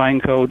in the sign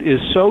code is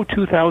so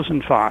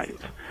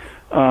 2005.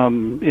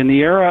 In the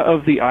era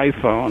of the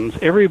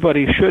iPhones,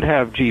 everybody should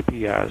have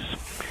GPS.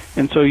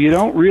 And so you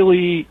don't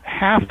really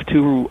have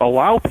to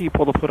allow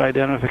people to put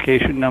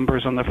identification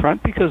numbers on the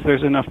front because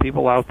there's enough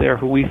people out there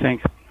who we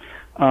think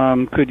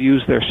could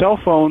use their cell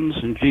phones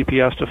and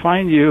GPS to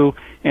find you.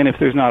 And if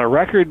there's not a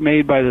record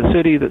made by the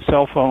city that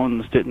cell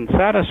phones didn't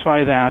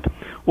satisfy that,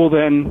 well,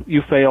 then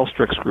you fail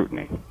strict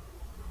scrutiny.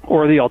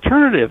 Or the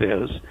alternative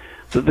is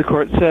that the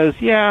court says,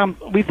 yeah,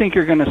 we think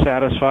you're going to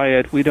satisfy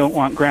it. We don't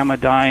want grandma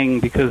dying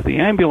because the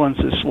ambulance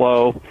is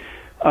slow.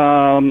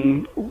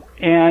 And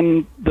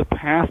the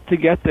path to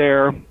get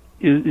there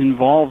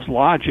involves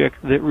logic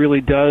that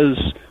really does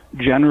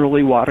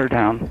generally water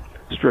down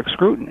strict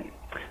scrutiny.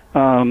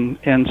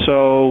 And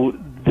so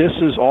this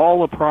is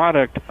all a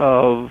product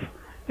of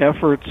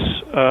efforts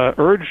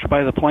urged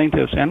by the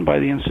plaintiffs and by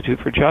the Institute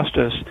for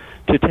Justice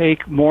to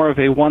take more of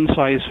a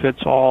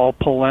one-size-fits-all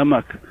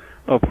polemic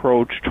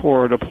approach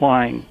toward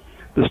applying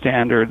the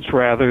standards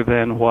rather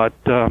than what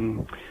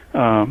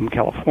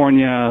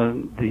California,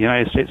 the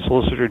United States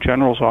Solicitor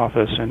General's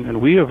office,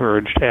 and we have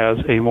urged as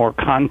a more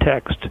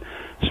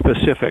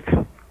context-specific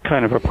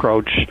kind of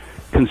approach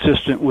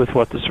consistent with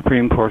what the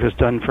Supreme Court has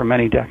done for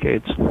many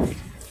decades.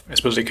 I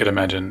suppose you could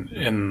imagine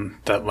in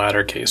that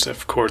latter case,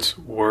 if courts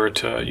were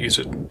to use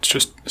it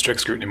just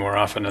strict scrutiny more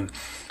often and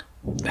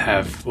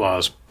have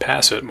laws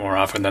pass it more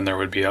often, then there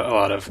would be a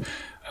lot of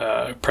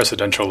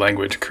precedential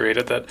language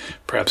created that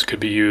perhaps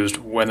could be used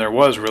when there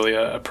was really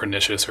a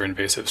pernicious or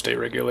invasive state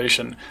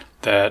regulation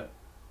that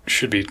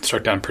should be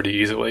struck down pretty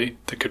easily,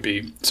 that could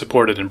be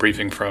supported in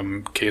briefing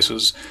from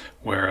cases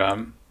where,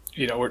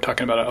 we're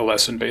talking about a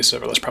less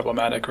invasive or less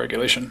problematic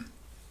regulation.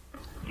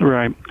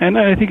 Right. And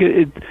I think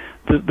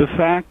the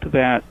fact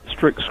that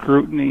strict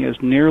scrutiny is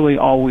nearly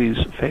always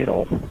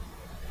fatal,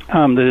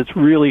 that it's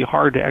really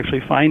hard to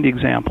actually find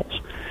examples,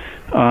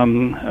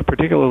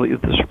 particularly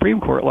at the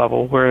Supreme Court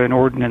level, where an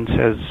ordinance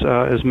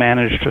has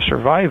managed to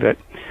survive it,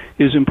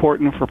 is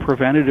important for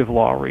preventative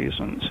law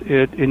reasons.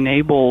 It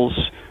enables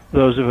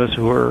those of us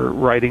who are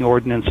writing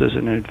ordinances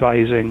and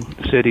advising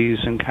cities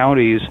and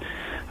counties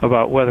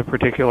about whether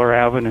particular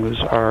avenues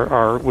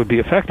would be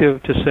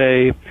effective to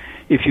say,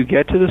 if you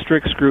get to the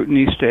strict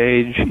scrutiny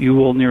stage, you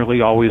will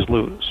nearly always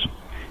lose.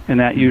 And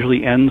that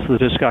usually ends the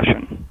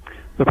discussion.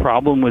 The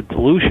problem with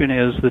dilution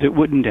is that it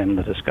wouldn't end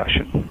the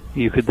discussion.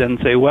 You could then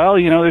say, well,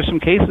 there's some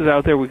cases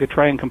out there we could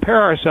try and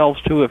compare ourselves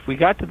to if we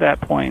got to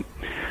that point,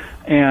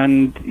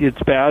 and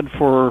it's bad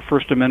for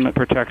First Amendment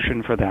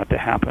protection for that to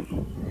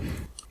happen.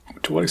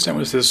 To what extent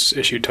was this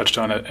issue touched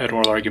on at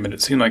oral argument?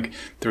 It seemed like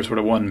there was sort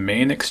of one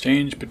main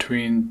exchange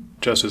between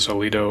Justice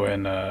Alito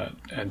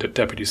and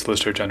Deputy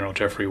Solicitor General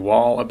Jeffrey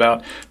Wall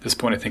about this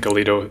point. I think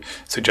Alito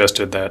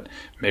suggested that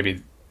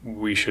maybe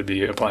we should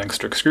be applying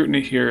strict scrutiny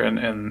here,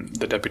 and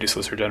the Deputy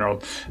Solicitor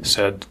General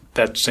said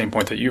that same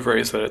point that you've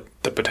raised, that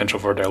the potential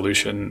for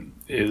dilution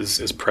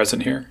is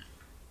present here.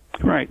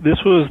 Right.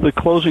 This was the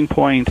closing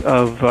point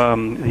of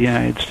the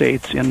United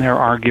States in their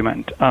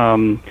argument.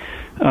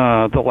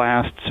 The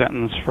last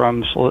sentence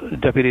from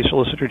Deputy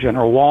Solicitor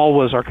General Wall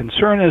was, our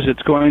concern is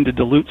it's going to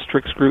dilute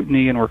strict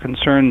scrutiny, and we're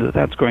concerned that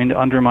that's going to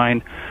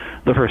undermine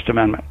the First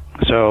Amendment.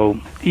 So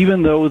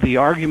even though the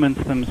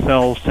arguments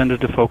themselves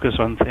tended to focus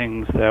on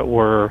things that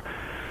were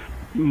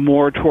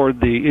more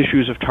toward the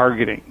issues of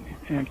targeting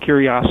and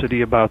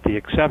curiosity about the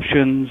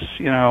exceptions,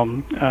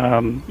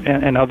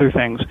 and other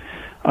things,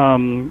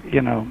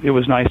 it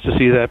was nice to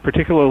see that,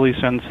 particularly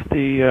since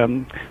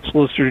the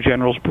Solicitor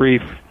General's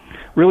brief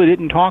really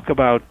didn't talk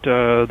about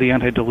the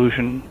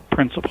anti-dilution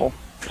principle.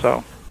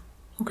 So,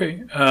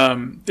 okay.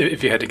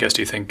 If you had to guess,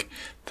 do you think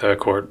the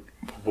court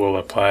will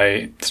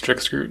apply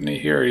strict scrutiny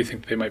here, or do you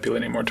think they might be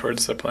leaning more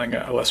towards applying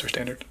a lesser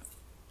standard?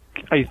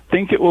 I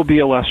think it will be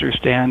a lesser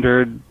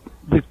standard.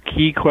 The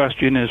key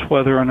question is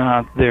whether or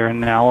not their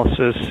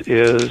analysis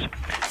is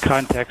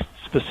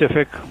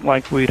context-specific,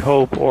 like we'd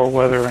hope, or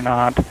whether or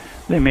not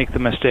they make the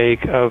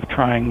mistake of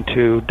trying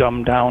to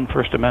dumb down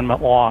First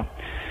Amendment law,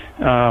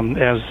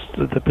 as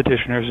the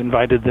petitioners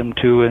invited them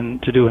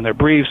to do in their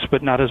briefs,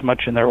 but not as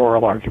much in their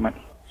oral argument.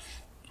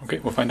 Okay,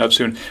 we'll find out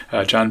soon.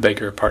 John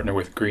Baker, partner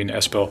with Green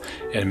Espel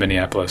in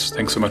Minneapolis.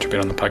 Thanks so much for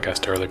being on the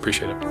podcast. I really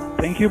appreciate it.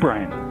 Thank you,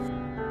 Brian.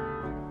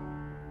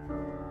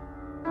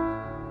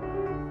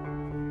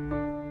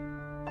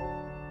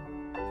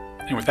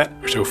 And with that,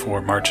 our show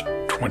for March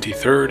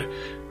 23rd,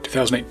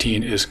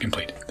 2018 is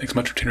complete. Thanks so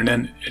much for tuning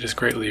in. It is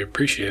greatly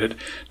appreciated.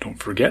 Don't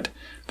forget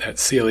that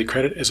CLE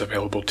credit is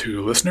available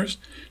to listeners.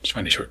 Just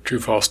find a short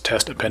true-false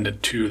test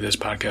appended to this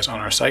podcast on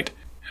our site,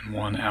 and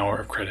 1 hour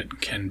of credit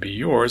can be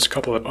yours. A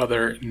couple of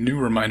other new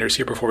reminders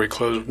here before we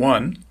close.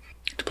 One,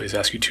 to please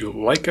ask you to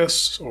like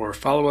us or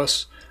follow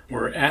us.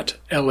 We're at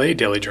LA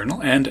Daily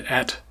Journal and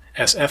at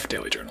SF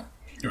Daily Journal.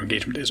 Your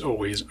engagement is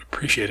always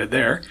appreciated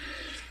there.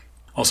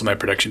 Also, my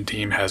production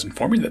team has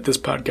informed me that this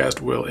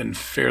podcast will, in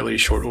fairly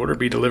short order,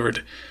 be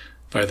delivered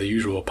via the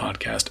usual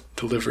podcast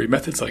delivery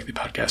methods like the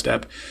podcast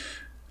app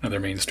and other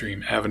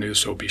mainstream avenues,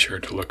 so be sure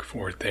to look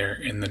for it there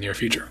in the near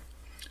future.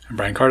 I'm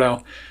Brian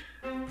Cardell.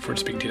 Look forward to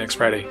speaking to you next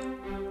Friday.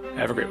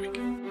 Have a great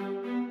week.